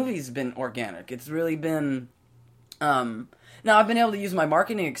the whole movie's been organic. It's really been. Now I've been able to use my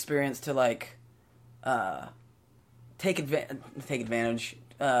marketing experience to like take advantage.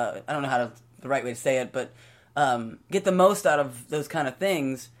 I don't know the right way to say it, but get the most out of those kind of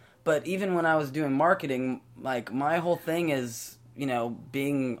things. But even when I was doing marketing, like my whole thing is, you know,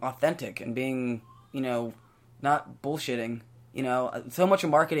 being authentic and being, you know, not bullshitting. You know, so much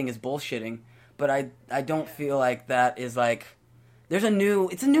of marketing is bullshitting, but I don't feel like that is like it's a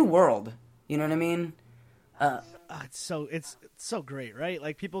new world. You know what I mean? It's so great, right?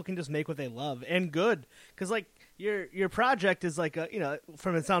 Like people can just make what they love and good, because like your project is like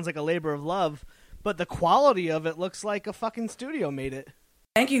it sounds like a labor of love, but the quality of it looks like a fucking studio made it.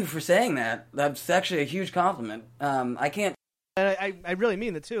 Thank you for saying that. That's actually a huge compliment. I can't. And I really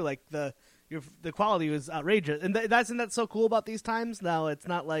mean it too. Like the quality was outrageous, and that's so cool about these times. Now it's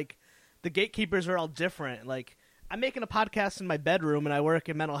not like the gatekeepers are all different. Like I'm making a podcast in my bedroom, and I work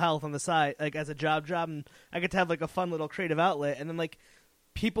in mental health on the side, like as a job, and I get to have like a fun little creative outlet. And then like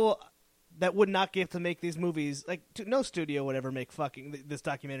people that would not get to make these movies, like no studio would ever make fucking this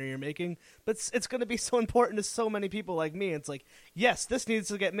documentary you're making, but it's going to be so important to so many people like me. It's like, yes, this needs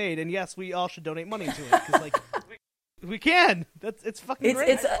to get made, and yes, we all should donate money to it, because like we can. It's fucking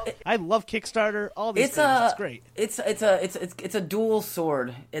great. I love Kickstarter. All these things. It's great. It's a dual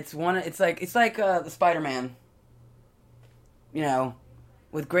sword. It's like the Spider-Man. You know,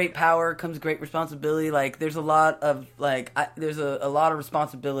 with great power comes great responsibility. Like, there's a lot of there's a lot of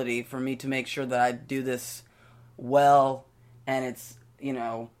responsibility for me to make sure that I do this well, and it's, you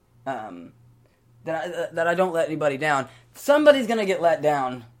know, that I don't let anybody down. Somebody's gonna get let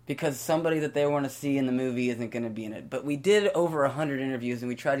down because somebody that they want to see in the movie isn't gonna be in it. But we did over 100 interviews, and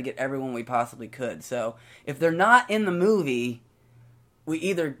we tried to get everyone we possibly could. So if they're not in the movie, we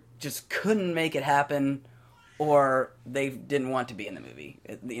either just couldn't make it happen, or they didn't want to be in the movie,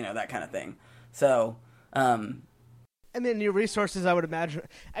 you know, that kind of thing. So, and then your resources, I would imagine.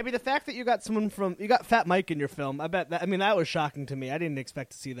 I mean, the fact that you got you got Fat Mike in your film, I bet that. I mean, that was shocking to me. I didn't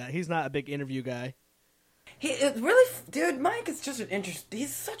expect to see that. He's not a big interview guy. Mike is just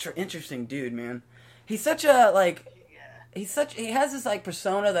he's such an interesting dude, man. He's such he has this like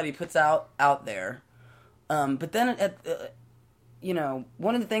persona that he puts out there. But then you know,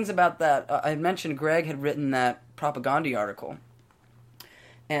 one of the things about that, I had mentioned Greg had written that Propagandhi article.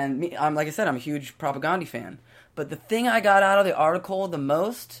 And like I said, I'm a huge Propagandhi fan. But the thing I got out of the article the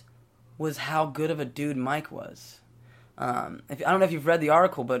most was how good of a dude Mike was. I don't know if you've read the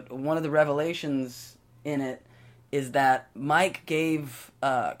article, but one of the revelations in it is that Mike gave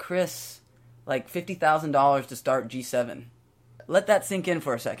Chris like $50,000 to start G7. Let that sink in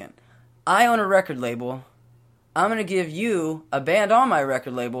for a second. I own a record label. I'm going to give you, a band on my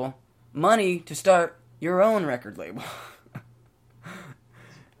record label, money to start your own record label.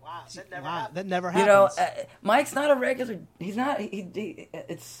 Wow, that never happens. You know, Mike's not a regular. He's not. He's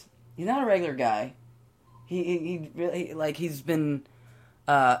not a regular guy. He really, like, he's been.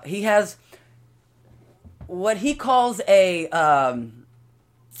 He has what he calls a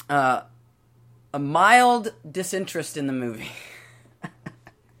mild disinterest in the movie.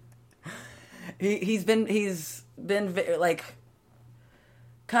 He's been like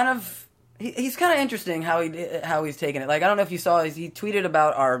kind of. He's kind of interesting how he's taken it. Like, I don't know if you saw, he tweeted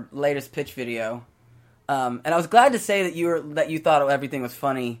about our latest pitch video, and I was glad to say that you thought everything was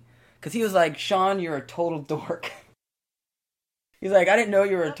funny, because he was like, "Sean, you're a total dork." He's like, "I didn't know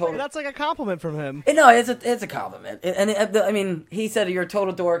you were a total." That's like a compliment from him. No, it's a compliment, I mean, he said, "You're a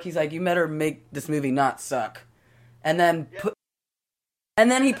total dork." He's like, "You better make this movie not suck," and then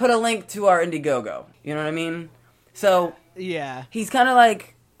he put a link to our Indiegogo. You know what I mean? So yeah, he's kind of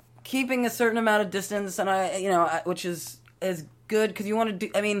like keeping a certain amount of distance, and which is good, because you want to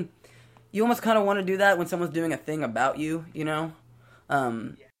do. I mean, you almost kind of want to do that when someone's doing a thing about you, you know.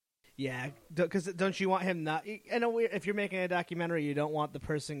 Yeah, because don't you want him not? If you're making a documentary, you don't want the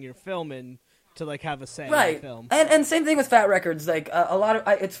person you're filming to like have a say in the film. And same thing with Fat Records. Like a lot of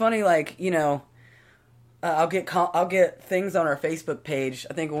it's funny. Like, you know, I'll get things on our Facebook page.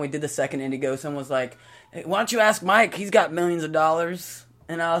 I think when we did the second Indigo, someone was like, "Hey, why don't you ask Mike? He's got millions of dollars."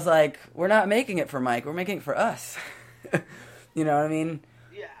 And I was like, "We're not making it for Mike. We're making it for us." You know what I mean?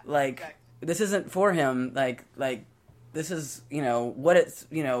 Yeah. Like, exactly. This isn't for him. Like this is, you know, what it's,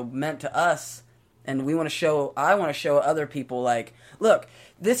 you know, meant to us, and I want to show other people, like, look,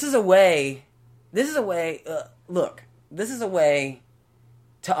 this is a way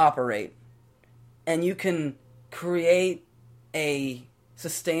to operate, and you can create a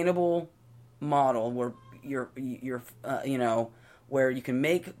sustainable model where where you can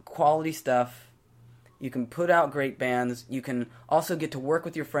make quality stuff, you can put out great bands, you can also get to work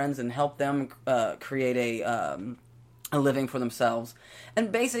with your friends and help them create a living for themselves.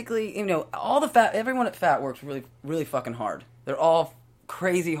 And basically, everyone at Fat works really, really fucking hard. They're all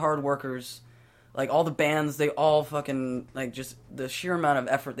crazy hard workers. Like, all the bands, they all fucking, like, just the sheer amount of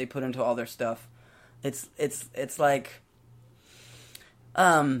effort they put into all their stuff. It's like,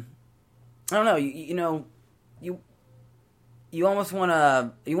 I don't know, you almost want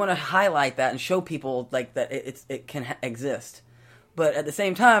to highlight that and show people, like, that it can exist. But at the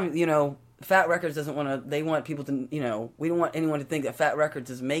same time, Fat Records doesn't want to, they want people to, we don't want anyone to think that Fat Records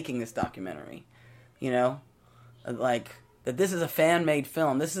is making this documentary, like, that this is a fan-made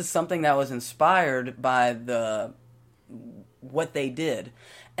film. This is something that was inspired by what they did.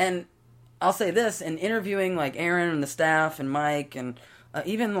 And I'll say this, in interviewing, like, Aaron and the staff and Mike and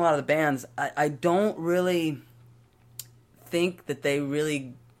even a lot of the bands, I don't really think that they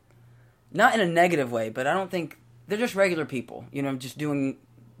really, not in a negative way, but I don't think, they're just regular people, just doing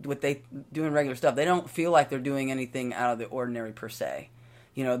regular stuff. They don't feel like they're doing anything out of the ordinary per se.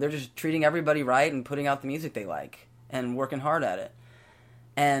 They're just treating everybody right and putting out the music they like and working hard at it.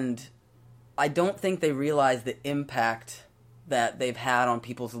 And I don't think they realize the impact that they've had on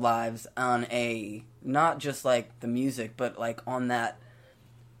people's lives on not just like the music, but like on that,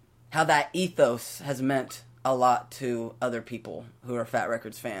 how that ethos has meant a lot to other people who are Fat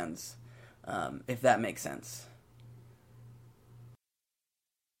Records fans, if that makes sense.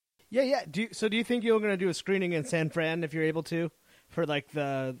 Yeah. Do you think you're going to do a screening in San Fran if you're able to, for like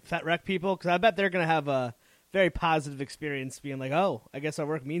the Fat Wreck people? Because I bet they're going to have a very positive experience, being like, "Oh, I guess our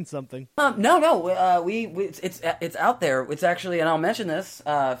work means something." No. It's out there. It's actually, and I'll mention this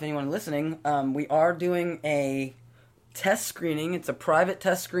if anyone listening. We are doing a test screening. It's a private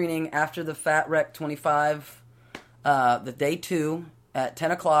test screening after the Fat Wreck 25, the day 2 at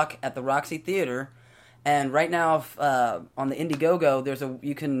 10 o'clock at the Roxy Theater. And right now, on the Indiegogo,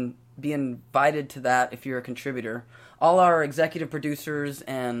 you can be invited to that if you're a contributor. All our executive producers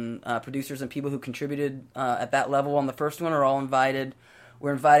and people who contributed at that level on the first one are all invited.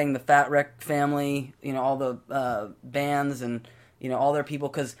 We're inviting the Fat Wreck family, all the bands and all their people,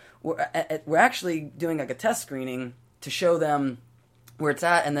 because we're actually doing like a test screening to show them where it's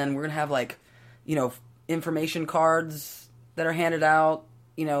at, and then we're gonna have like information cards that are handed out,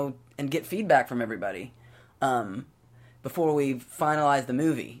 and get feedback from everybody before we finalize the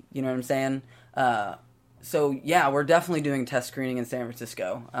movie. You know what I'm saying? So, yeah, we're definitely doing test screening in San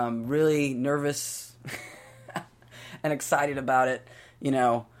Francisco. I'm really nervous and excited about it.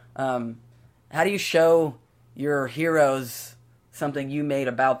 How do you show your heroes something you made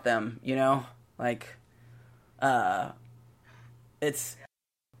about them, Like, it's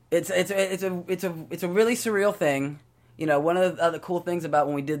a really surreal thing. One of the other cool things about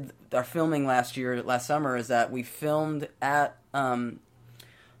when we did our filming last summer, is that we filmed at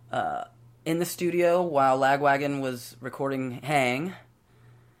in the studio while Lagwagon was recording Hang,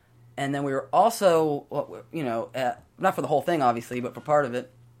 and then we were also, not for the whole thing obviously, but for part of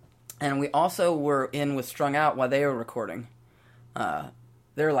it, and we also were in with Strung Out while they were recording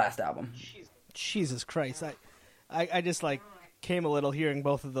their last album. Jesus Christ, I just like came a little hearing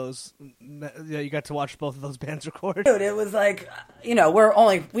both of those. You got to watch both of those bands record. Dude, it was like, we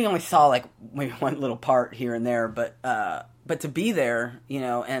only saw like maybe one little part here and there, but to be there,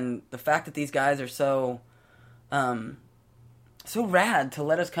 and the fact that these guys are so rad to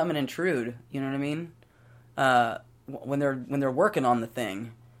let us come and intrude, you know what I mean? When they're working on the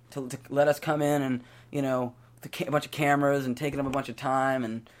thing, to let us come in and, a bunch of cameras and taking up a bunch of time,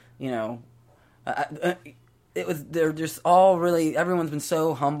 and, they're just all really, everyone's been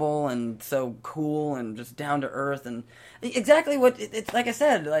so humble and so cool and just down to earth, and exactly what it's like I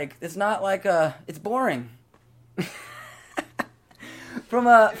said, like, it's not like it's boring.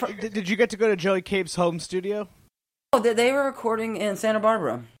 Did you get to go to Joey Cape's home studio? Oh, they were recording in Santa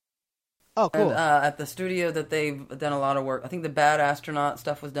Barbara. Oh, cool. And, at the studio that they've done a lot of work. I think the Bad Astronaut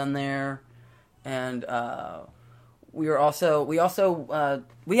stuff was done there, and we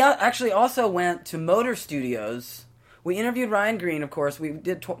actually also went to Motor Studios. We interviewed Ryan Green, of course. We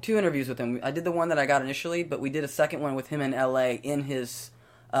did 2 interviews with him. I did the one that I got initially, but we did a second one with him in L.A. in his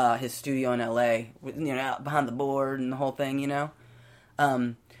studio in L.A. Out behind the board and the whole thing,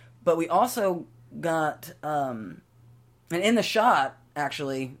 But we also got, and in the shot,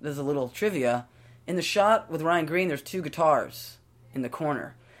 actually, there's a little trivia. In the shot with Ryan Green, there's 2 guitars in the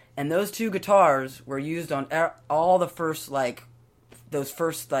corner. And those 2 guitars were used on all the first, those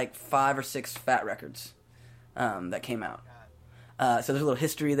first 5 or 6 Fat records that came out. So there's a little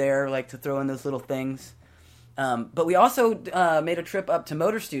history there, like to throw in those little things. But we also made a trip up to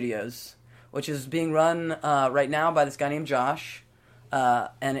Motor Studios, which is being run right now by this guy named Josh.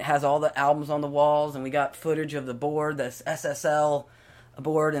 And it has all the albums on the walls, and we got footage of the board, this SSL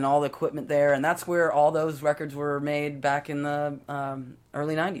board, and all the equipment there. And that's where all those records were made back in the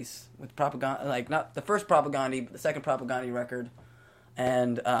early 90s with Propaganda, like not the first Propaganda, but the second Propaganda record,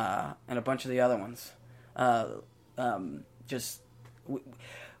 and a bunch of the other ones.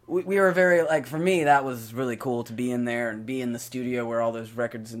 We were very, like, for me, that was really cool to be in there and be in the studio where all those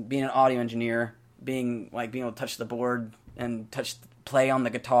records, and being an audio engineer, being able to touch the board and play on the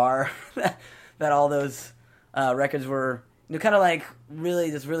guitar, that all those records were, kind of like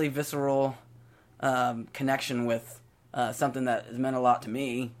really this really visceral connection with something that has meant a lot to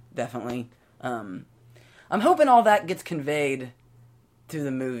me, definitely. I'm hoping all that gets conveyed to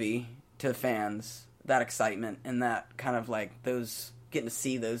the movie, to the fans, that excitement and that kind of like those, getting to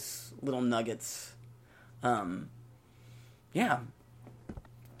see those little nuggets. Yeah.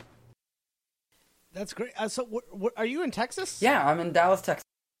 That's great. So, are you in Texas? Yeah, I'm in Dallas, Texas.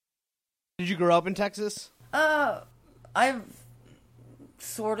 Did you grow up in Texas? I've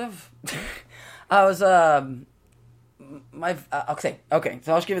sort of. I was okay.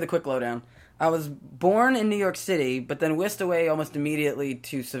 So I'll just give you the quick lowdown. I was born in New York City, but then whisked away almost immediately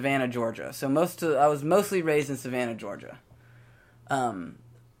to Savannah, Georgia. So I was mostly raised in Savannah, Georgia.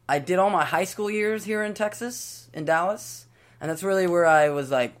 I did all my high school years here in Texas, in Dallas, and that's really where I was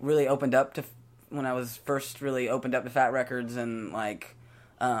like really opened up to, when I was first really opened up to Fat Records and like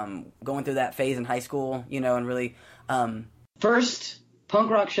going through that phase in high school, and really first punk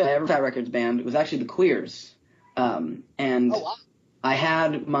rock show I ever Fat Records band was actually the Queers, and oh, wow. I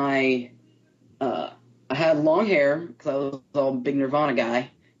had I had long hair because I was all big Nirvana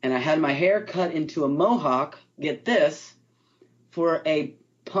guy, and I had my hair cut into a mohawk. Get this, for a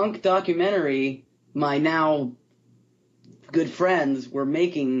punk documentary my now good friends were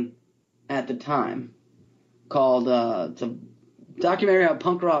making at the time, called it's a documentary about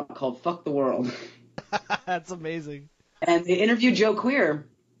punk rock called "Fuck the World." That's amazing. And they interviewed Joe Queer,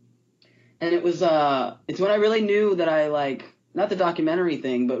 and it was it's when I really knew that I like, not the documentary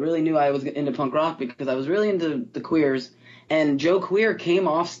thing, but really knew I was into punk rock, because I was really into the Queers, and Joe Queer came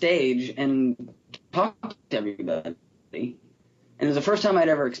off stage and talked to everybody. And it was the first time I'd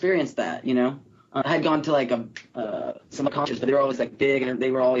ever experienced that, I had gone to like some concerts, but they were always like big and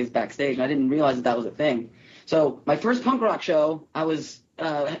they were always backstage, and I didn't realize that was a thing. So my first punk rock show,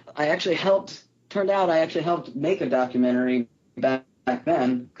 I actually helped make a documentary back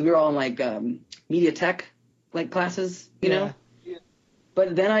then, because we were all in like media tech like classes, you know. Yeah.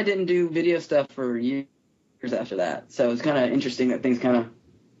 But then I didn't do video stuff for years after that, so it's kind of interesting that things kind of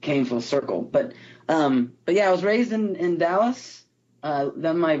came full circle. But yeah, I was raised in Dallas.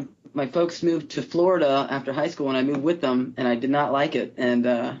 Then my folks moved to Florida after high school, and I moved with them, and I did not like it. And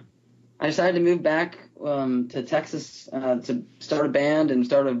I decided to move back to Texas to start a band and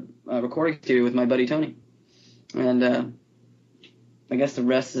start a recording studio with my buddy Tony. And I guess the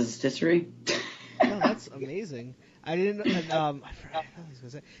rest is history. No, that's amazing. I didn't. I forgot what I was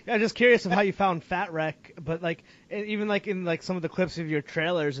gonna say. Yeah, I'm just curious of how you found Fat Wreck, but like, even like in like some of the clips of your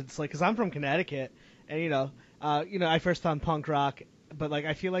trailers, it's like, because I'm from Connecticut, and I first found punk rock, but like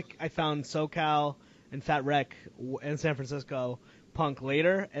I feel like I found SoCal and Fat Wreck and San Francisco punk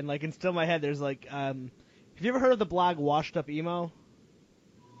later, and like in still my head, there's like, have you ever heard of the blog Washed Up Emo?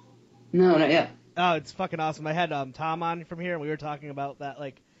 No, not yet. Oh, it's fucking awesome. I had Tom on from here, and we were talking about that,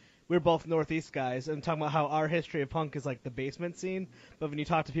 like. We're both Northeast guys, and talking about how our history of punk is like the basement scene. But when you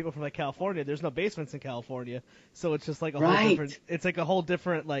talk to people from like California, there's no basements in California, so it's just like a whole different. It's like a whole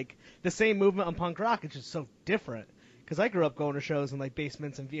different, like the same movement on punk rock. It's just so different. Because I grew up going to shows in like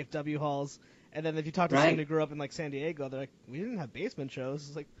basements and VFW halls, and then if you talk to someone who grew up in like San Diego, they're like, we didn't have basement shows.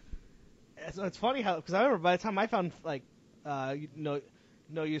 It's like, it's funny how, because I remember by the time I found like,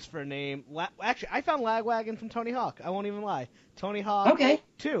 no use for a name. Actually, I found Lagwagon from Tony Hawk. I won't even lie. Tony Hawk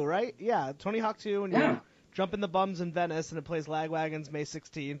 2, right? Yeah, Tony Hawk 2, and you jump in the bums in Venice, and it plays Lagwagons May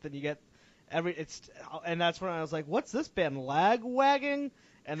 16th, and you get and that's when I was like, what's this band, Lagwagon?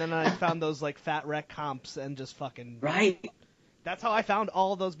 And then I found those like Fat Wreck comps and just fucking That's how I found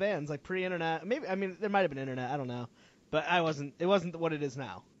all of those bands, like pre-internet. Maybe, I mean, there might have been internet, I don't know, but it wasn't what it is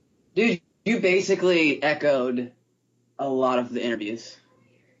now. Dude, you basically echoed a lot of the interviews.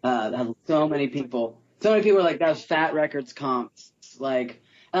 So many people were like, that was Fat Records comps. Like,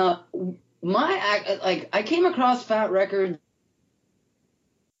 I came across Fat Records.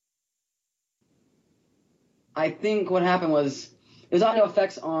 I think what happened was, it was audio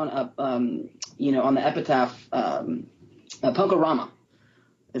effects on on the Epitaph Punk-O-Rama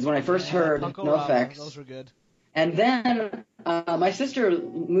is when I first heard Punk-O-Rama, NoFX. Those were good. And then my sister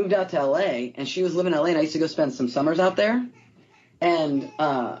moved out to L.A., and she was living in L.A., and I used to go spend some summers out there. And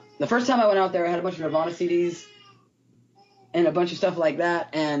the first time I went out there, I had a bunch of Nirvana CDs and a bunch of stuff like that.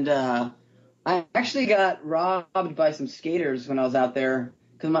 And I actually got robbed by some skaters when I was out there,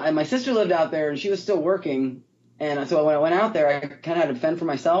 because my sister lived out there, and she was still working. And so when I went out there, I kind of had to fend for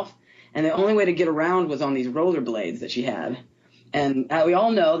myself. And the only way to get around was on these rollerblades that she had. And we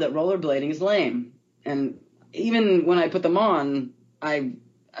all know that rollerblading is lame. And even when I put them on, I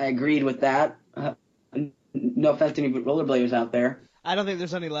agreed with that. No offense to any rollerbladers out there. I don't think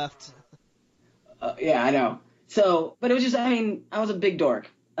there's any left. Yeah, I know. So, but it was just, I mean, I was a big dork.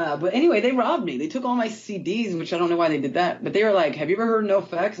 But anyway, they robbed me. They took all my CDs, which I don't know why they did that. But they were like, have you ever heard of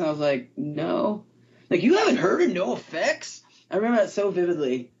NoFX? And I was like, no. Like, you haven't heard of NoFX? I remember that so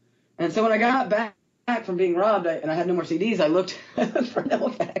vividly. And so when I got back from being robbed and I had no more CDs, I looked for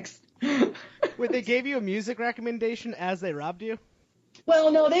NoFX. Wait, they gave you a music recommendation as they robbed you?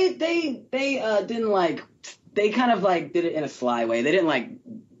 Well, no, they didn't like. They kind of like did it in a sly way. They didn't like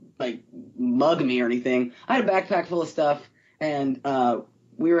mug me or anything. I had a backpack full of stuff, and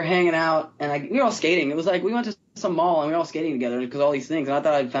we were hanging out, and we were all skating. It was like we went to some mall and we were all skating together because all these things. And I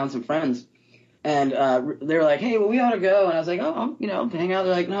thought I'd found some friends, and they were like, "Hey, well, we ought to go." And I was like, "Oh, hang out."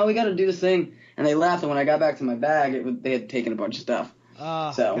 They're like, "No, we got to do this thing." And they left. And when I got back to my bag, they had taken a bunch of stuff.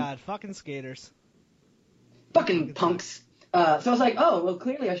 Oh, so, God, fucking skaters. Fucking punks. So I was like, oh, well,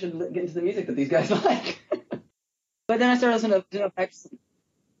 clearly I should get into the music that these guys like. But then I started listening to NoFX.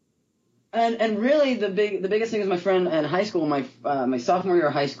 And really the biggest thing is my friend in high school, my sophomore year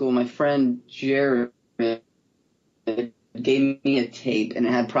of high school, my friend Jared gave me a tape, and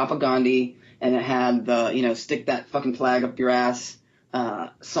it had Propagandhi, and it had the, stick that fucking flag up your ass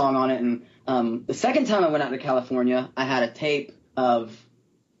song on it. And the second time I went out to California, I had a tape of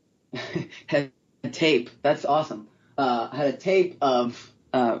that's awesome. I had a tape of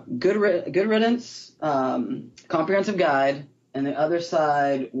Good Riddance, Comprehensive Guide, and the other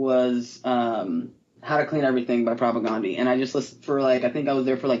side was How to Clean Everything by Propagandhi. And I just listened for I think I was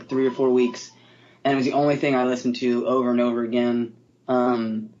there for 3 or 4 weeks, and it was the only thing I listened to over and over again.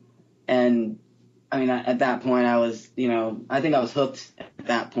 And I mean, at that point I was, I think I was hooked at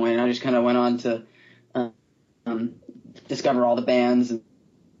that point, and I just kind of went on to discover all the bands,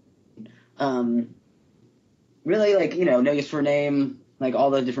 and really No Use for a Name,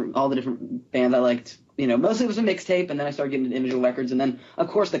 all the different bands I liked. Mostly it was a mixtape, and then I started getting into individual records, and then of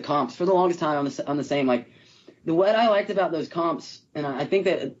course the comps. For the longest time on the same what I liked about those comps, and I think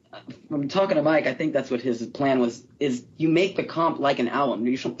that from talking to Mike, I think that's what his plan was, is you make the comp like an album.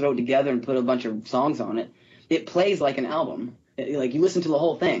 You should throw it together and put a bunch of songs on it. It plays like an album. You listen to the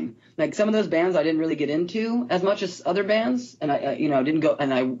whole thing. Some of those bands I didn't really get into as much as other bands, and I didn't go,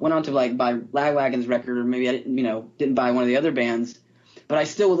 and I went on to buy Lagwagon's record, or maybe I didn't buy one of the other bands, but I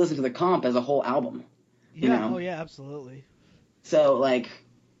still would listen to the comp as a whole album. Yeah, oh yeah, absolutely. So it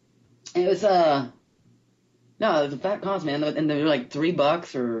was no, it was a fat cost, man, and they were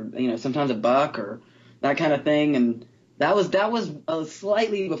 $3 or sometimes $1 or that kind of thing, and that was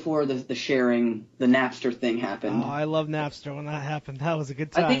slightly before the sharing, the Napster thing happened. Oh, I love Napster when that happened. That was a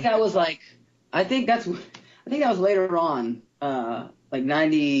good time. I think that was I think that was later on,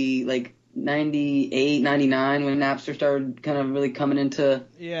 98, 99 when Napster started kind of really coming into.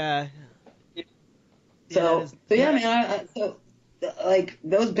 Yeah. So yeah, man.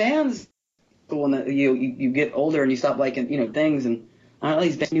 Those bands, when you get older and you stop liking things, and I don't know,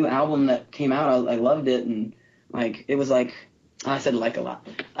 this new album that came out, I loved it, and it was I said a lot.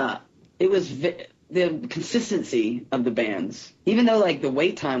 It was the consistency of the bands, even though the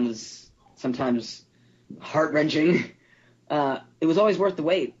wait time was sometimes heart wrenching. It was always worth the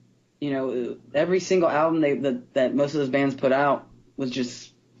wait. Every single album that most of those bands put out was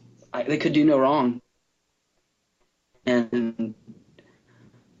just they could do no wrong. And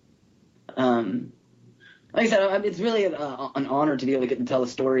like I said, it's really an honor to be able to get to tell the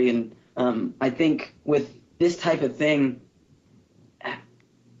story. And I think with this type of thing,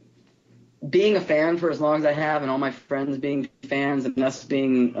 being a fan for as long as I have, and all my friends being fans, and us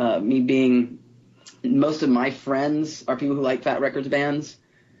being me being, most of my friends are people who like Fat Wreck Chords bands.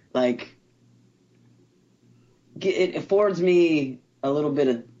 It affords me a little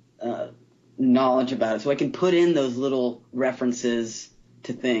bit of knowledge about it, so I can put in those little references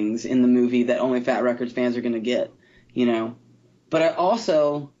to things in the movie that only Fat Wreck Chords fans are going to get, But I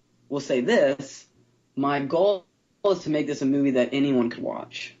also will say this: my goal is to make this a movie that anyone could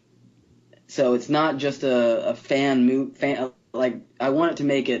watch. So it's not just a fan. I want it to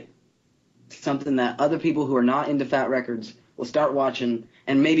make it something that other people who are not into Fat Records will start watching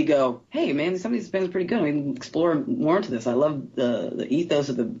and maybe go, hey, man, some of these bands are pretty good. I mean, explore more into this. I love the ethos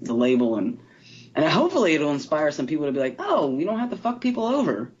of the label, and hopefully it'll inspire some people to be like, oh, we don't have to fuck people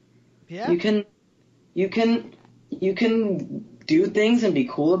over. Yeah. You can do things and be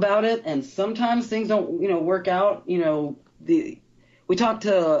cool about it, and sometimes things don't, work out. We talked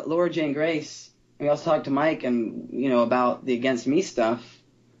to Laura Jane Grace, and we also talked to Mike, and about the Against Me stuff,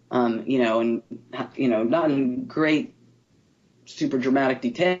 and not in great, super dramatic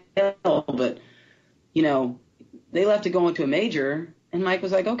detail, but they left to go into a major, and Mike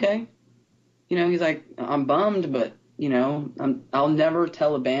was like, okay, he's like, I'm bummed, but I'll never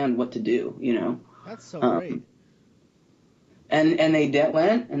tell a band what to do, That's so great. And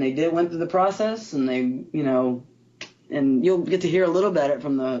they went through the process, and they, and you'll get to hear a little bit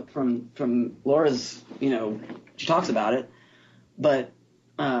from Laura's, she talks about it, but,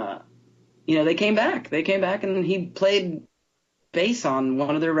 they came back, and he played bass on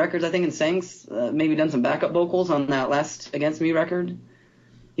one of their records, I think, and sang, maybe done some backup vocals on that last Against Me record,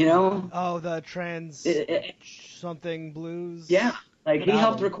 Oh, the something blues. Yeah, like he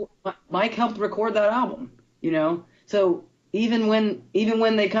helped record. Mike helped record that album. So even when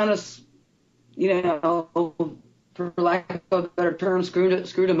they kind of, for lack of a better term,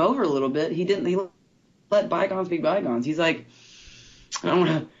 screwed him over a little bit, he let bygones be bygones. He's like, I don't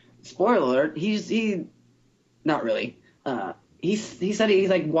want to spoil alert. He not really. He said he's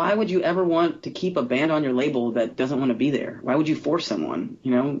like, why would you ever want to keep a band on your label that doesn't want to be there? Why would you force someone?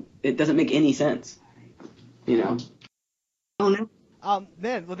 It doesn't make any sense. Oh no.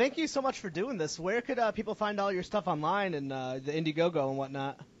 Man, well, thank you so much for doing this. Where could people find all your stuff online and the Indiegogo and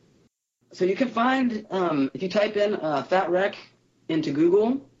whatnot? So you can find, if you type in Fat Wreck into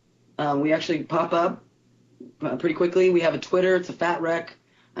Google, we actually pop up pretty quickly. We have a Twitter. It's a Fat Wreck.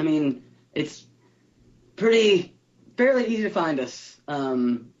 I mean, it's fairly easy to find us.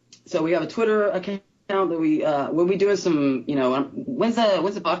 So we have a Twitter account that we'll be doing some, when's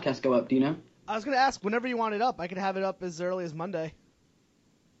the podcast go up? Do you know? I was going to ask, whenever you want it up, I could have it up as early as Monday.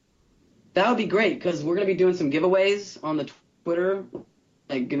 That would be great, because we're going to be doing some giveaways on the Twitter,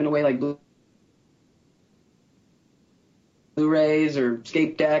 like giving away like Blu-rays or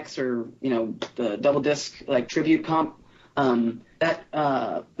Scape decks or, the double disc like tribute comp.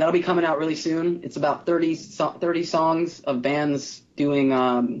 That'll be coming out really soon. It's about 30 songs of bands doing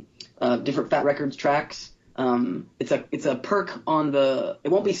different Fat Records tracks. It's a perk on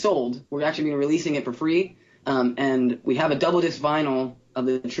it won't be sold. We're actually going to be releasing it for free. And we have a double disc vinyl of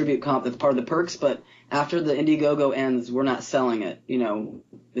the tribute comp that's part of the perks, but after the Indiegogo ends, we're not selling it.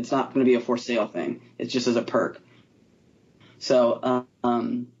 It's not going to be a for sale thing. It's just as a perk. So,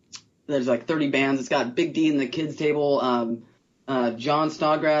 there's like 30 bands. It's got Big D in the Kids Table, John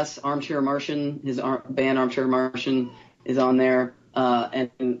Snodgrass, Armchair Martian, his band Armchair Martian is on there.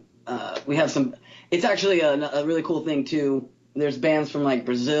 And we have some, it's actually a really cool thing too. There's bands from like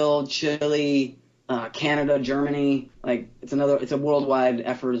Brazil, Chile, Canada, Germany. Like it's a worldwide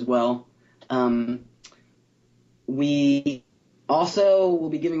effort as well. We also will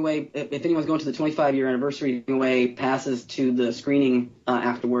be giving away, if anyone's going to the 25-year anniversary, giving away passes to the screening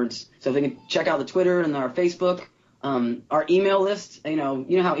afterwards. So if they can check out the Twitter and our Facebook, our email list. You know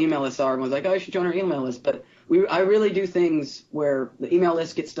how email lists are. Everyone's like, oh, you should join our email list. But I really do things where the email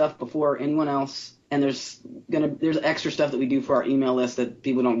list gets stuff before anyone else. And there's extra stuff that we do for our email list that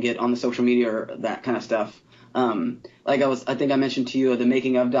people don't get on the social media or that kind of stuff. I think I mentioned to you the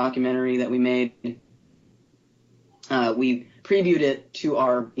making of documentary that we made. We previewed it to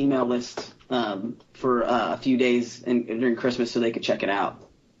our email list for a few days during Christmas so they could check it out.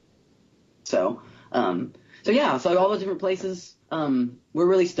 So yeah, so all those different places. We're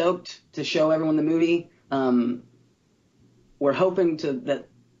really stoked to show everyone the movie. We're hoping that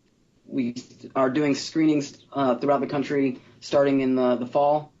we are doing screenings throughout the country starting in the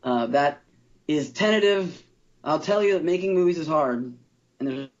fall. That is tentative. I'll tell you that making movies is hard, and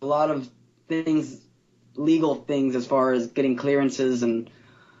there's a lot of legal things as far as getting clearances and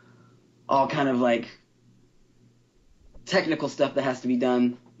all kind of like technical stuff that has to be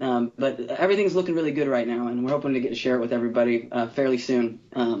done. But everything's looking really good right now, and we're hoping to get to share it with everybody fairly soon.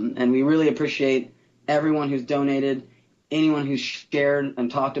 And we really appreciate everyone who's donated, anyone who's shared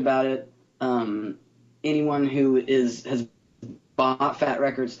and talked about it, anyone who has bought Fat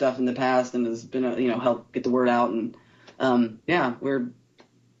Record stuff in the past and has been helped get the word out. And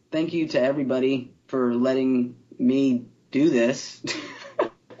thank you to everybody for letting me do this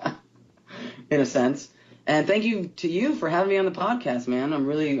in a sense. And thank you to you for having me on the podcast, man. I'm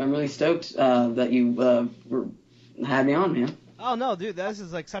really stoked that you had me on, man. Oh no, dude, this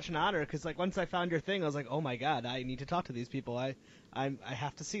is like such an honor because like once I found your thing, I was like, oh my god, I need to talk to these people. I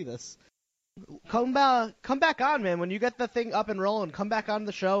have to see this. Come back on, man. When you get the thing up and rolling, come back on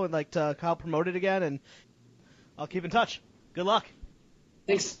the show and like to help promote it again, and I'll keep in touch. Good luck.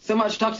 Thanks so much. Talk soon.